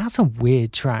thinking, that's a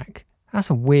weird track, that's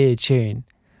a weird tune.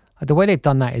 The way they've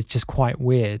done that is just quite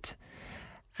weird.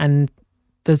 And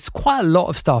there's quite a lot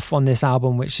of stuff on this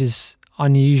album which is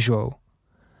unusual.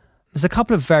 There's a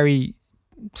couple of very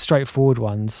straightforward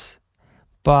ones,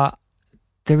 but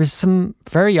there is some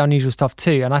very unusual stuff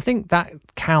too, and I think that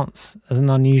counts as an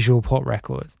unusual pop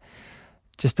record,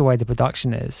 just the way the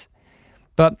production is.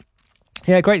 But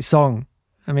yeah, great song.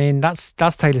 I mean, that's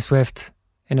Taylor Swift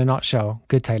in a nutshell.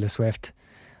 Good Taylor Swift.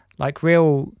 Like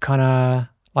real kind of,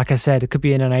 like I said, it could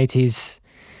be in an 80s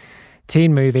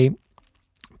teen movie,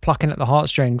 plucking at the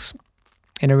heartstrings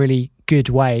in a really good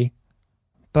way.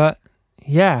 But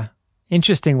yeah,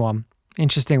 interesting one.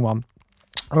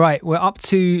 All right, we're up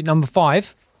to number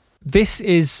 5. This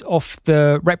is off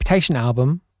the Reputation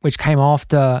album, which came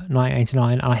after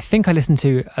 1989, and I think I listened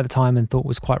to at the time and thought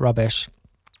was quite rubbish.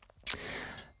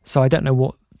 So I don't know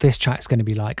what this track's going to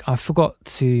be like. I forgot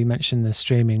to mention the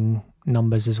streaming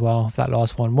numbers as well for that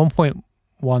last one.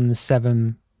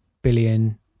 1.17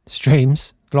 billion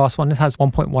streams. The last one, this has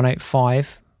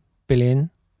 1.185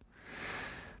 billion.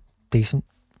 Decent.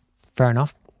 Fair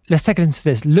enough. Let's take it into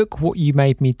this. Look What You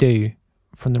Made Me Do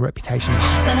from the Reputation.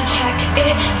 Then I check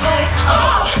it twice.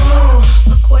 Oh,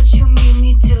 look what you made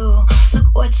me do. Look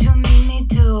what you made me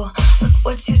do. Look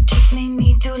what you just made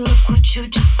me do. Look what you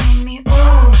just made me.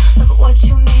 Oh, look what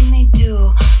you made me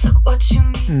do. Look what you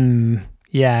made.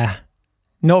 Yeah,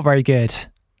 not very good.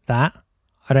 That,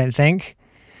 I don't think.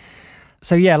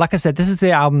 So yeah, like I said, this is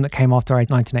the album that came after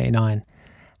 1989,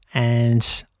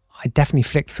 and I definitely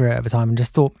flicked through it at the time and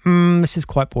just thought, this is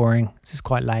quite boring. This is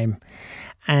quite lame.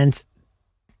 And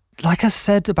like I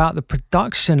said about the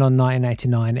production on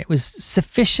 1989, it was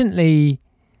sufficiently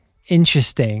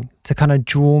interesting to kind of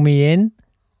draw me in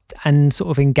and sort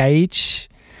of engage.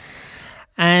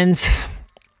 And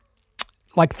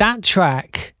like that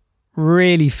track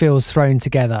really feels thrown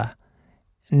together,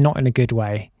 not in a good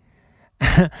way.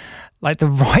 Like the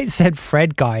Right Said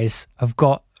Fred guys have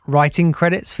got writing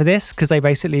credits for this because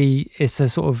it's a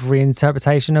sort of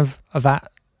reinterpretation of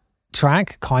that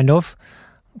track, kind of.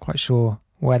 I'm quite sure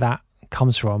where that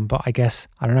comes from, but I guess,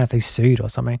 I don't know if they sued or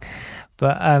something.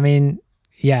 But I mean,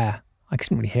 yeah, I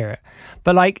couldn't really hear it.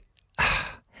 But like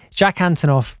Jack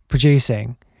Antonoff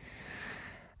producing,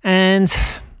 and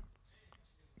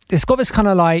it's got this kind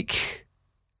of like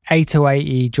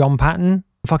 808y drum pattern,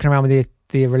 fucking around with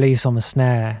the release on the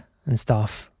snare and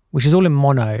stuff, which is all in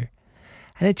mono.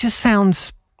 And it just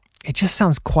sounds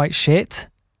quite shit,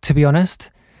 to be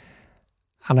honest.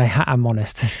 And I'm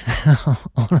honest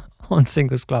on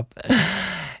Singles Club.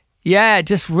 Yeah,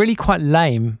 just really quite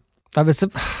lame. There's a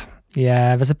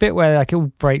bit where like it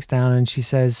all breaks down and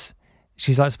she's like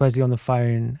supposedly on the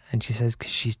phone and she says, 'cause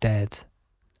she's dead.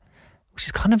 Which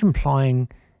is kind of implying,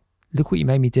 look what you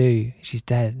made me do. She's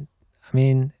dead. I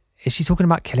mean, is she talking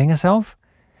about killing herself?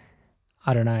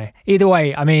 I don't know. Either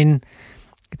way, I mean,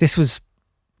 this was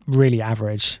really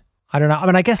average. I don't know. I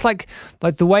mean, I guess like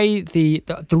the way the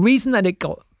reason that it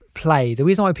got played, the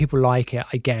reason why people like it,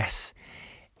 I guess,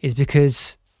 is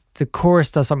because the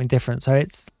chorus does something different. So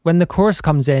it's when the chorus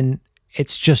comes in,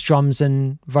 it's just drums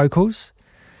and vocals,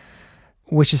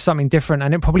 which is something different,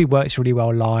 and it probably works really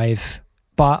well live.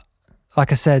 But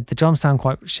like I said, the drums sound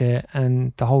quite shit,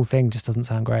 and the whole thing just doesn't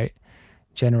sound great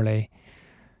generally.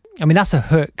 I mean, that's a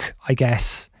hook, I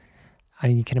guess,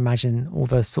 and you can imagine all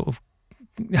the sort of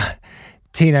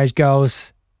teenage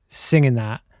girls singing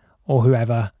that, or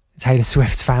whoever Taylor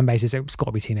Swift's fan base is. It's got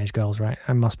to be teenage girls, right?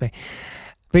 It must be.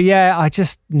 But yeah, I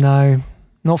just, no,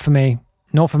 not for me,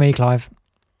 Clive,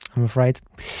 I'm afraid.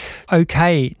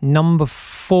 Okay, number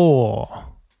 4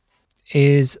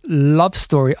 is Love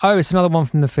Story. Oh, it's another one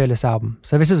from the Fearless album.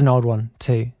 So this is an old one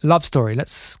too. Love Story.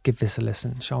 Let's give this a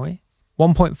listen, shall we?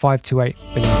 1.528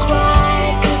 billion streams.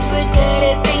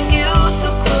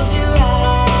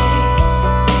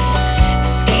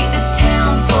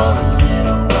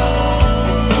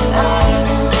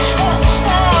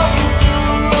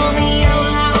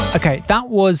 Okay, that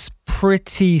was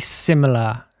pretty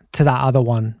similar to that other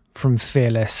one from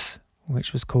Fearless,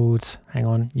 which was called, hang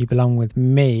on, You Belong With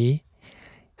Me.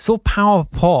 Sort of power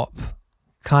pop,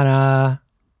 kind of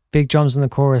big drums in the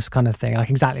chorus kind of thing, like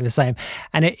exactly the same.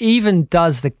 And it even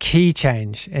does the key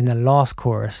change in the last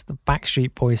chorus, the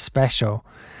Backstreet Boys special.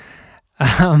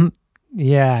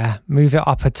 Yeah, move it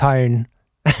up a tone.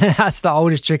 That's the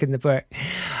oldest trick in the book.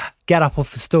 Get up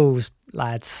off the stools,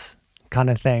 lads, kind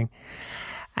of thing.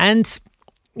 And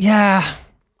yeah,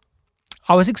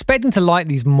 I was expecting to like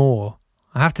these more,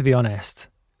 I have to be honest.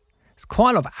 There's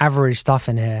quite a lot of average stuff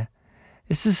in here.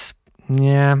 This is,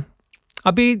 yeah,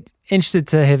 I'd be interested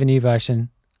to hear the new version.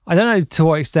 I don't know to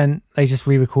what extent they just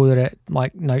re-recorded it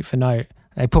like note for note.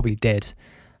 They probably did.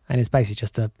 And it's basically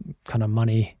just a kind of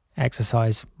money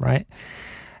exercise, right?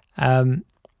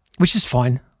 Which is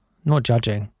fine. Not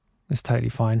judging. It's totally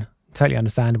fine. Totally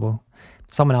understandable.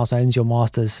 If someone else owns your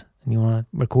masters and you want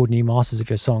to record new masters of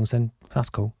your songs, then that's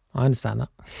cool. I understand that.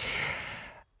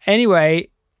 Anyway,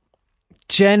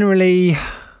 generally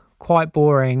quite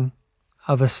boring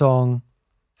of a song,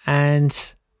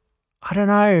 and I don't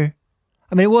know.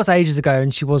 I mean, it was ages ago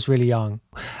and she was really young,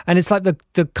 and it's like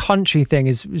the country thing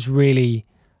is really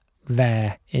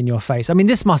there in your face. I mean,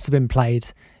 this must have been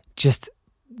played just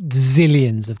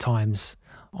zillions of times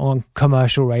on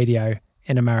commercial radio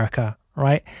in America,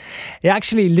 right? It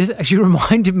actually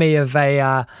reminded me of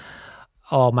a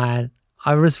oh man,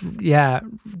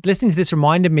 listening to this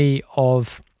reminded me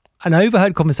of an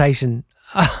overheard conversation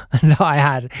that I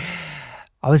had.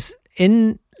 I was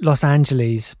in Los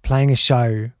Angeles playing a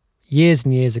show years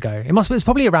and years ago. It must have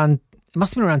been around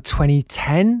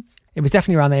 2010. It was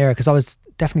definitely around the era, because I was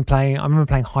definitely playing, I remember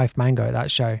playing Hive Mango at that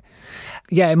show.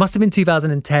 Yeah, it must have been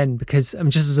 2010, because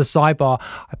just as a sidebar,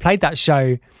 I played that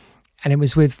show and it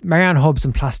was with Marianne Hobbs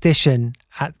and Plastician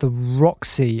at the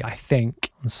Roxy, I think,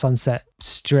 on Sunset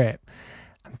Strip.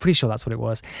 I'm pretty sure that's what it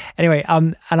was. Anyway,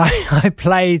 and I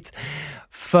played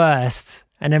first,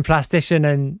 and then Plastician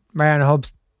and Marianne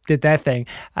Hobbs did their thing,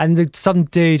 and some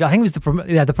dude, I think it was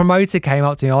the promoter, came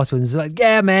up to me afterwards and was like,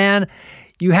 "Yeah, man,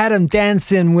 you had him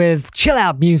dancing with chill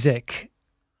out music."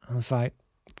 I was like,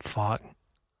 "Fuck!"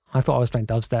 I thought I was playing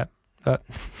dubstep, but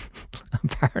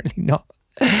apparently not.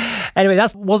 Anyway,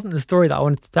 that wasn't the story that I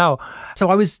wanted to tell. So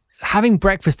I was having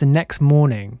breakfast the next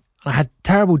morning. I had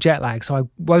terrible jet lag, so I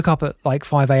woke up at like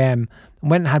 5 a.m.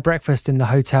 and went and had breakfast in the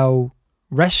hotel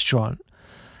restaurant,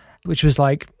 which was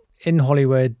like in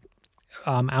Hollywood,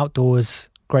 outdoors,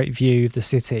 great view of the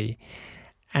city.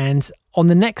 And on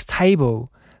the next table,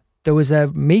 there was a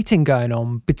meeting going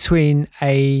on between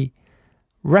a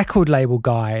record label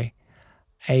guy,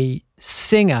 a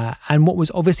singer, and what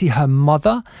was obviously her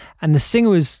mother. And the singer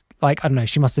was like, I don't know,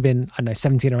 she must have been,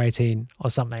 17 or 18 or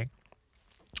something.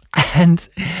 And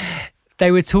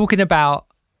they were talking about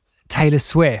Taylor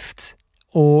Swift,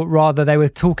 or rather they were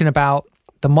talking about,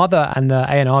 the mother and the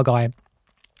A&R guy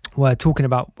were talking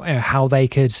about how they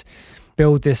could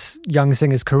build this young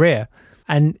singer's career.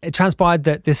 And it transpired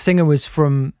that this singer was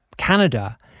from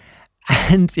Canada,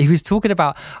 and he was talking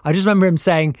about, I just remember him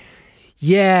saying,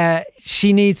 yeah,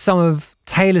 she needs some of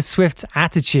Taylor Swift's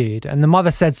attitude. And the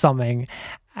mother said something,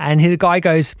 and the guy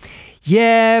goes,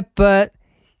 yeah, but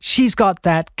she's got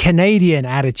that Canadian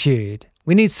attitude.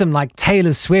 We need some like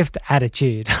Taylor Swift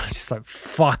attitude. I was just like,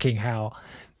 fucking hell.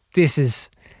 This is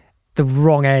the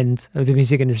wrong end of the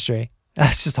music industry.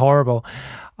 That's just horrible.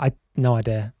 I had no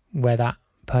idea where that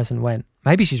person went.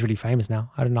 Maybe she's really famous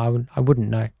now. I don't know. I wouldn't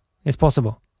know. It's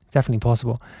possible. It's definitely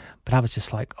possible. But I was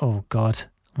just like, oh God,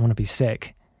 I want to be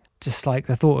sick. Just like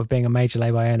the thought of being a major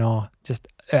label A&R, just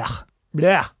ugh.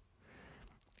 Bleh.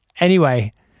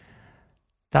 Anyway,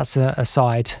 that's a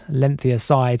lengthy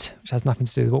aside, which has nothing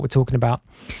to do with what we're talking about.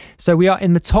 So we are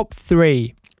in the top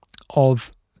 3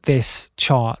 of this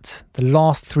chart, the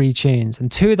last 3 tunes,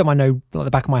 and 2 of them I know at the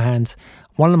back of my hand.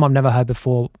 One of them I've never heard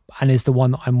before and is the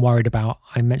one that I'm worried about.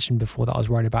 I mentioned before that I was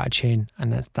worried about a tune,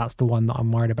 and that's the one that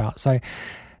I'm worried about. So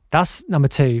that's number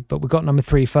 2, but we've got number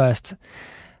 3 first,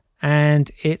 and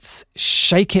it's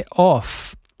Shake It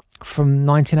Off from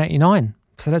 1989.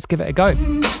 So let's give it a go.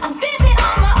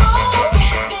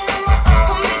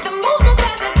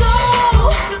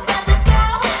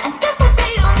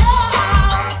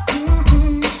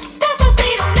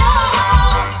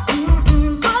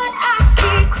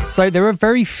 So there are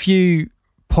very few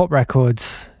pop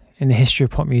records in the history of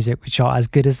pop music which are as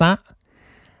good as that.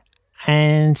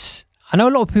 And I know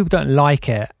a lot of people don't like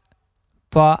it,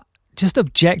 but just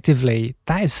objectively,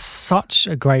 that is such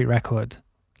a great record.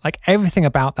 Like everything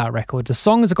about that record. The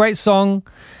song is a great song.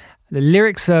 The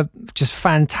lyrics are just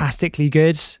fantastically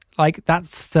good. Like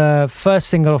that's the first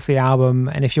single off the album.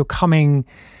 And if you're coming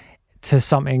to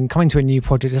a new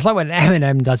project, it's like when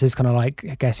Eminem does his kind of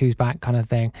like Guess Who's Back kind of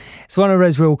thing. It's one of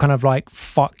those real kind of like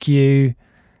fuck you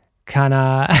kind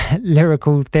of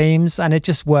lyrical themes, and it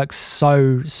just works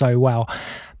so well.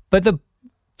 But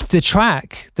the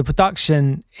track, the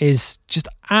production is just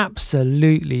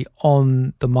absolutely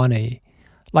on the money.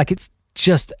 Like it's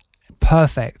just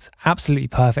perfect, absolutely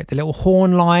perfect. The little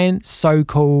horn line, so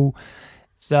cool.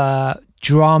 The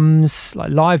drums,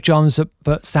 like live drums,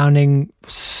 but sounding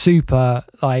super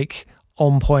like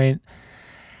on point.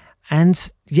 And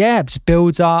yeah, it just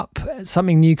builds up.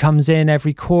 Something new comes in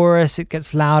every chorus. It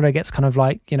gets louder, it gets kind of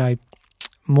like, you know,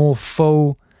 more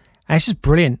full. And it's just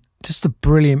brilliant. Just a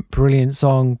brilliant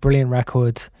song, brilliant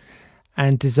record,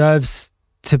 and deserves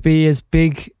to be as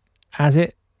big as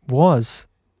it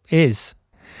is.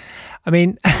 I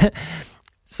mean,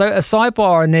 so a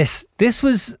sidebar on this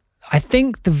was, I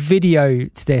think the video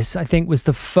to this, was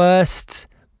the first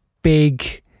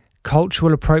big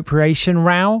cultural appropriation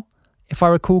row, if I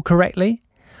recall correctly.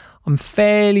 I'm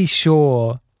fairly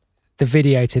sure the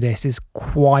video to this is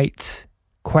quite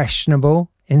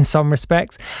questionable in some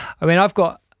respects. I mean, I've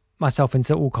got myself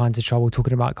into all kinds of trouble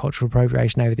talking about cultural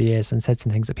appropriation over the years and said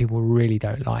some things that people really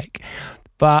don't like.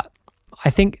 But I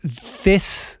think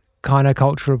this kind of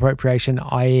cultural appropriation,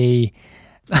 i.e.,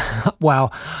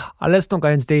 well, let's not go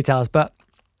into details, but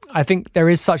I think there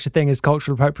is such a thing as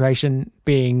cultural appropriation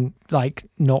being like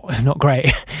not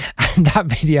great, and that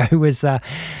video was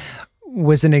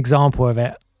an example of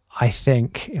it, I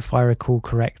think, if I recall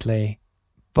correctly.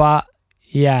 But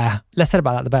yeah, less said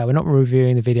about that the better. We're not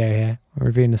reviewing the video here, we're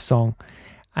reviewing the song,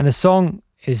 and the song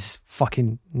is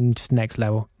fucking just next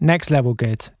level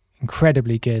good,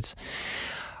 incredibly good.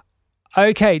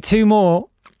 Okay, 2 more.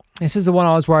 This is the one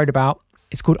I was worried about.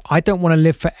 It's called I Don't Want to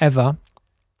Live Forever,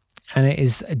 and it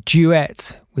is a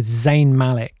duet with Zayn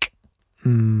Malik.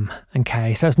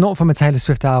 Okay, so it's not from a Taylor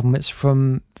Swift album, it's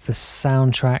from the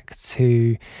soundtrack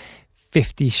to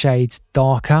 50 Shades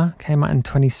Darker, came out in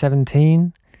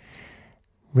 2017,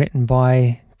 written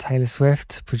by Taylor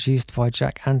Swift, produced by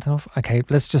Jack Antonoff. Okay,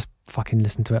 let's just fucking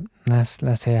listen to it.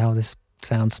 Let's hear how this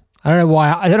sounds. I don't know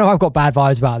why I've got bad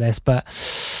vibes about this, but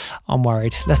I'm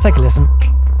worried. Let's take a listen.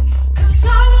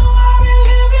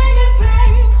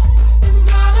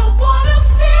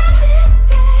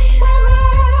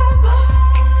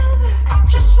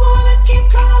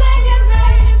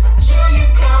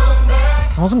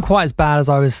 It wasn't quite as bad as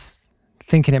I was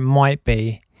thinking it might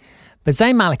be, but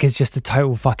Zayn Malik is just a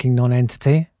total fucking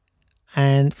non-entity,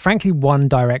 and frankly One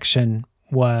Direction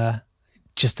were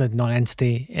just a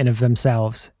non-entity in of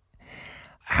themselves.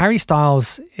 Harry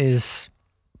Styles is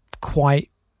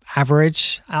quite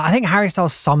average. I think Harry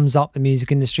Styles sums up the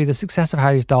music industry. The success of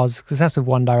Harry Styles, the success of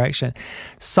One Direction,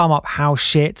 sum up how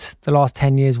shit the last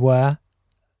 10 years were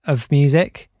of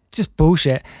music. Just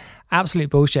bullshit. Absolute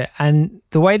bullshit. And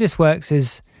the way this works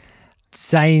is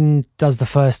Zayn does the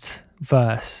first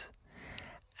verse,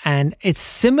 and it's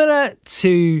similar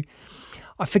to,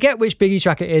 I forget which Biggie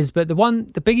track it is, but the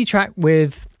Biggie track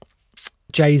with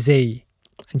Jay-Z,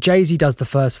 and Jay-Z does the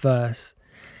first verse,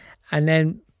 and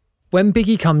then when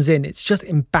Biggie comes in, it's just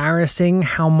embarrassing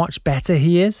how much better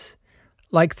he is.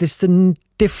 Like this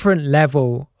different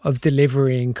level of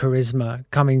delivery and charisma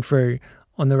coming through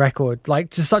on the record, like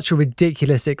to such a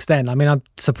ridiculous extent. I mean, I'm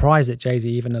surprised that Jay-Z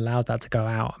even allowed that to go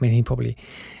out. I mean, he probably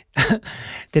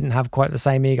didn't have quite the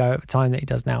same ego at the time that he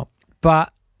does now.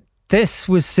 But this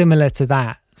was similar to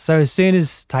that. So as soon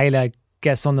as Taylor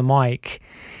gets on the mic,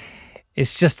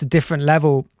 it's just a different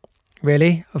level,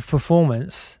 really, of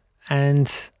performance.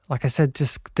 And like I said,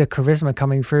 just the charisma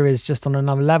coming through is just on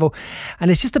another level.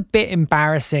 And it's just a bit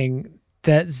embarrassing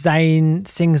that Zayn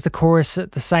sings the chorus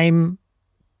at the same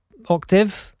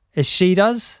octave as she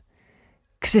does.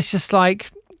 Because it's just like,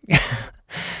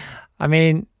 I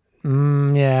mean,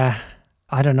 yeah,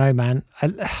 I don't know, man.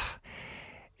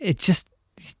 It's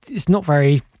not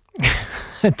very,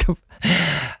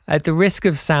 at the risk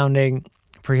of sounding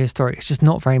prehistoric, it's just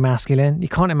not very masculine. You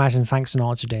can't imagine Frank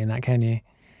Sinatra doing that, can you?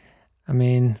 I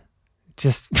mean,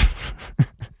 just,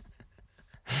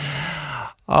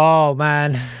 oh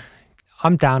man,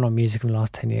 I'm down on music in the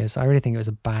last 10 years. I really think it was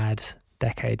a bad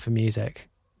decade for music.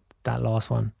 That last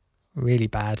one, really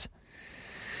bad.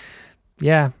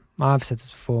 Yeah, I've said this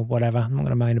before, whatever. I'm not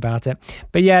going to moan about it.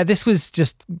 But yeah, this was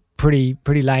just pretty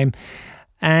lame.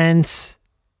 And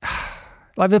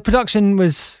like the production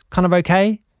was kind of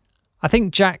okay. I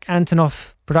think Jack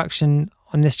Antonoff production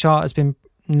on this chart has been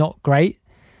not great.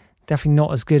 Definitely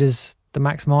not as good as the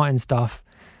Max Martin stuff.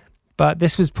 But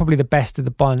this was probably the best of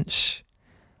the bunch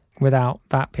without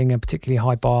that being a particularly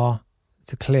high bar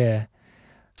to clear.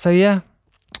 So yeah,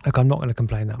 look, I'm not going to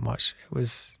complain that much. It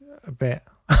was a bit...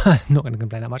 I'm not going to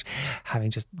complain that much, having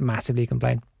just massively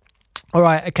complained. All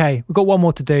right, okay, we've got one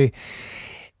more to do.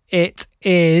 It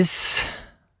is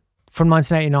from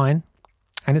 1989,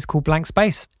 and it's called Blank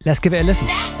Space. Let's give it a listen.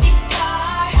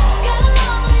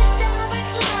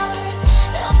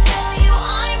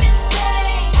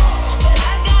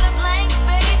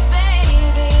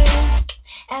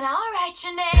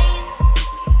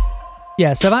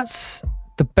 Yeah, so that's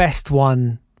the best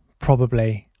one,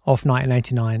 probably, of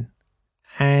 1989.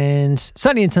 And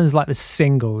certainly in terms of like the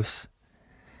singles,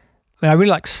 I mean, I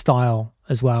really like Style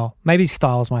as well. Maybe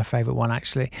Style's my favourite one,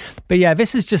 actually. But yeah,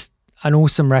 this is just an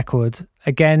awesome record.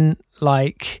 Again,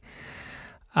 like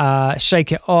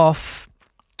Shake It Off,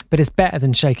 but it's better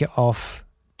than Shake It Off,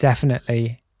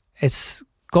 definitely. It's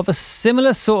got the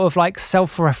similar sort of like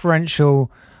self-referential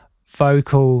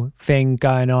vocal thing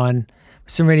going on.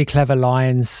 Some really clever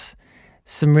lines,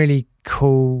 some really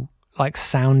cool like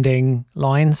sounding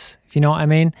lines, if you know what I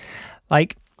mean.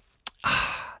 Like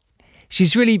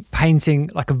she's really painting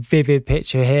like a vivid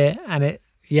picture here, and it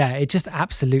just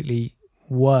absolutely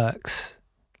works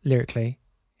lyrically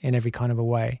in every kind of a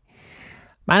way.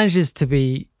 Manages to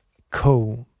be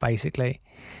cool, basically,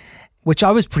 which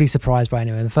I was pretty surprised by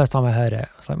anyway. The first time I heard it,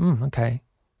 I was like, okay,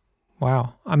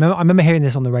 wow. I remember hearing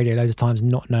this on the radio loads of times,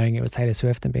 not knowing it was Taylor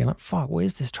Swift and being like, fuck, what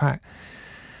is this track?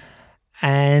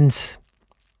 And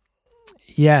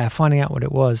yeah, finding out what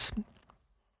it was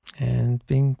and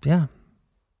being,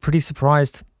 pretty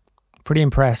surprised, pretty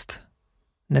impressed.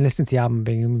 And then listening to the album,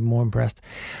 being even more impressed.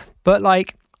 But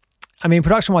like, I mean,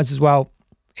 production-wise as well,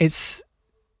 it's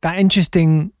that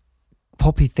interesting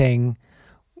poppy thing,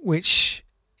 which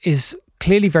is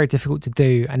clearly very difficult to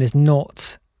do and is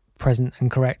not present and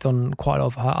correct on quite a lot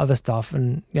of her other stuff.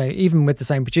 And you know, even with the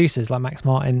same producers like Max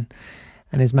Martin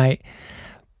and his mate.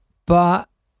 But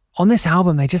on this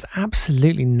album, they just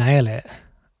absolutely nail it.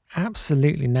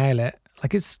 Absolutely nail it.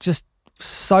 Like, it's just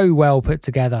so well put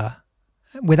together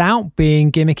without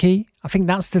being gimmicky. I think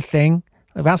that's the thing.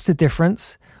 Like, that's the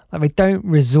difference. Like, they don't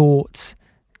resort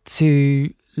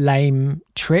to lame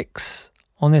tricks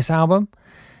on this album.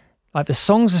 Like, the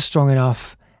songs are strong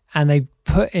enough and they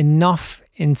put enough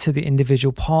into the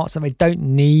individual parts that they don't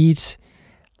need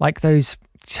like those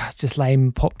just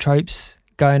lame pop tropes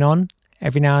going on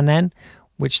every now and then,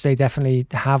 which they definitely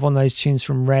have on those tunes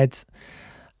from Red.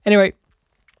 Anyway,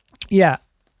 yeah,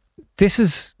 this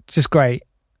is just great.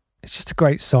 It's just a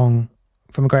great song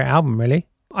from a great album, really.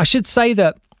 I should say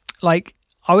that, like,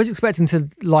 I was expecting to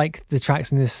like the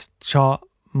tracks in this chart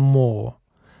more.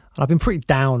 And I've been pretty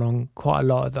down on quite a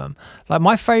lot of them. Like,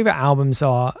 my favourite albums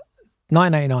are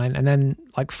 1989 and then,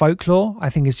 like, Folklore, I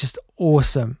think is just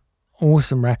awesome.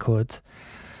 Awesome record.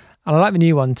 And I like the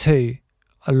new one too,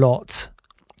 a lot.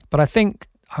 But I think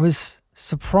I was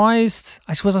surprised.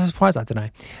 Actually, was I surprised? I don't know.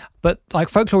 But like,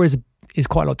 Folklore is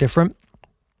quite a lot different,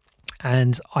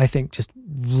 and I think just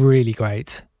really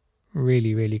great,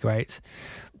 really, really great.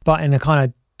 But in a kind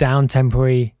of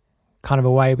down-tempo-y kind of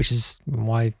a way, which is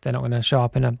why they're not going to show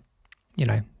up in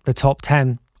the top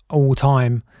 10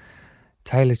 all-time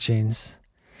Taylor tunes.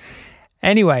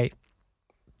 Anyway,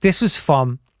 this was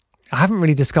fun. I haven't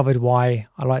really discovered why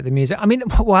I like the music. I mean,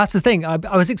 well, that's the thing. I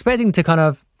was expecting to kind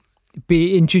of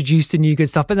be introduced to new good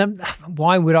stuff, but then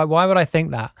why would I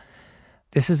think that?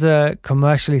 This is a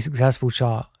commercially successful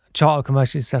chart of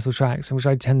commercially successful tracks, which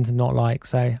I tend to not like,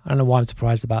 so I don't know why I'm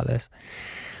surprised about this.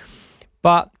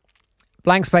 But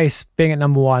Blank Space being at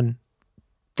number one,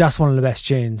 that's one of the best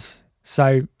tunes.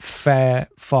 So fair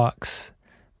fucks,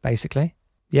 basically.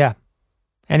 Yeah.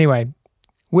 Anyway,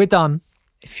 we're done.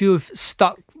 If you've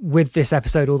stuck with this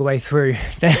episode all the way through,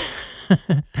 then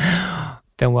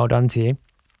well done to you.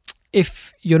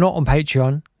 If you're not on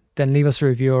Patreon, then leave us a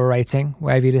review or a rating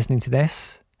wherever you're listening to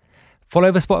this. Follow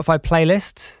the Spotify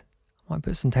playlist. I might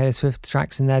put some Taylor Swift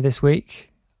tracks in there this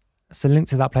week. There's a link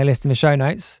to that playlist in the show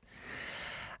notes.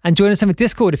 And join us in the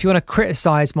Discord. If you want to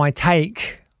criticize my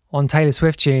take on Taylor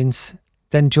Swift tunes,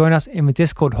 then join us in the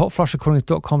Discord,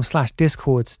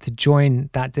 hotflushrecordings.com/discord to join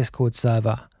that Discord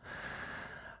server.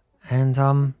 And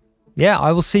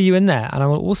I will see you in there. And I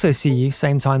will also see you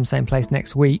same time, same place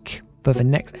next week for the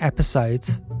next episode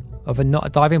of a Not a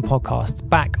Diving podcast,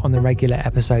 back on the regular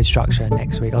episode structure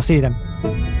next week. I'll see you then.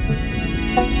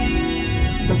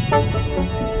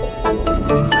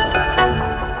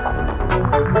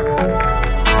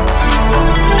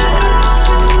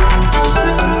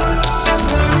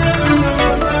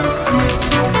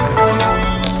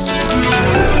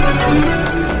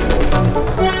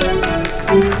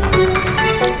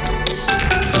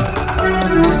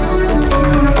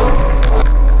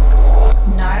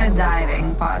 Not a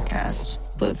diving podcast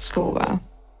with Scuba.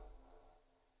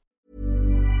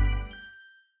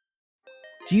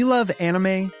 Do you love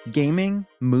anime, gaming,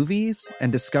 movies,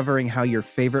 and discovering how your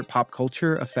favorite pop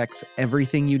culture affects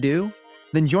everything you do?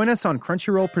 Then join us on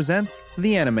Crunchyroll Presents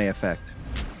The Anime Effect.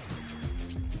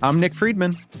 I'm Nick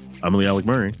Friedman. I'm Lee Alec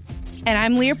Murray. And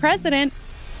I'm Leah President.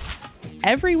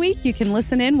 Every week you can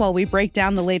listen in while we break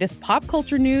down the latest pop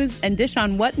culture news and dish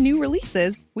on what new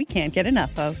releases we can't get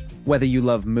enough of. Whether you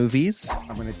love movies,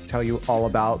 I'm going to tell you all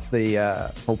about the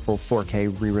hopeful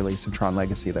 4K re-release of Tron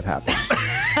Legacy that happens.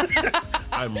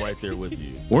 I'm right there with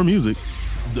you. Or music.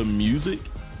 The music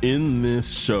in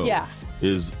this show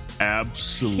is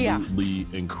absolutely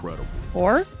incredible.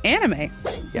 Or anime.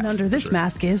 And under this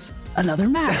mask is another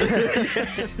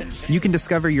mask. You can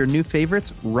discover your new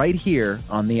favorites right here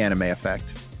on The Anime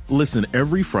Effect. Listen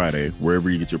every Friday wherever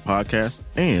you get your podcasts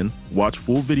and watch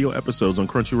full video episodes on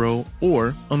Crunchyroll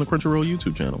or on the Crunchyroll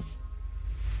YouTube channel.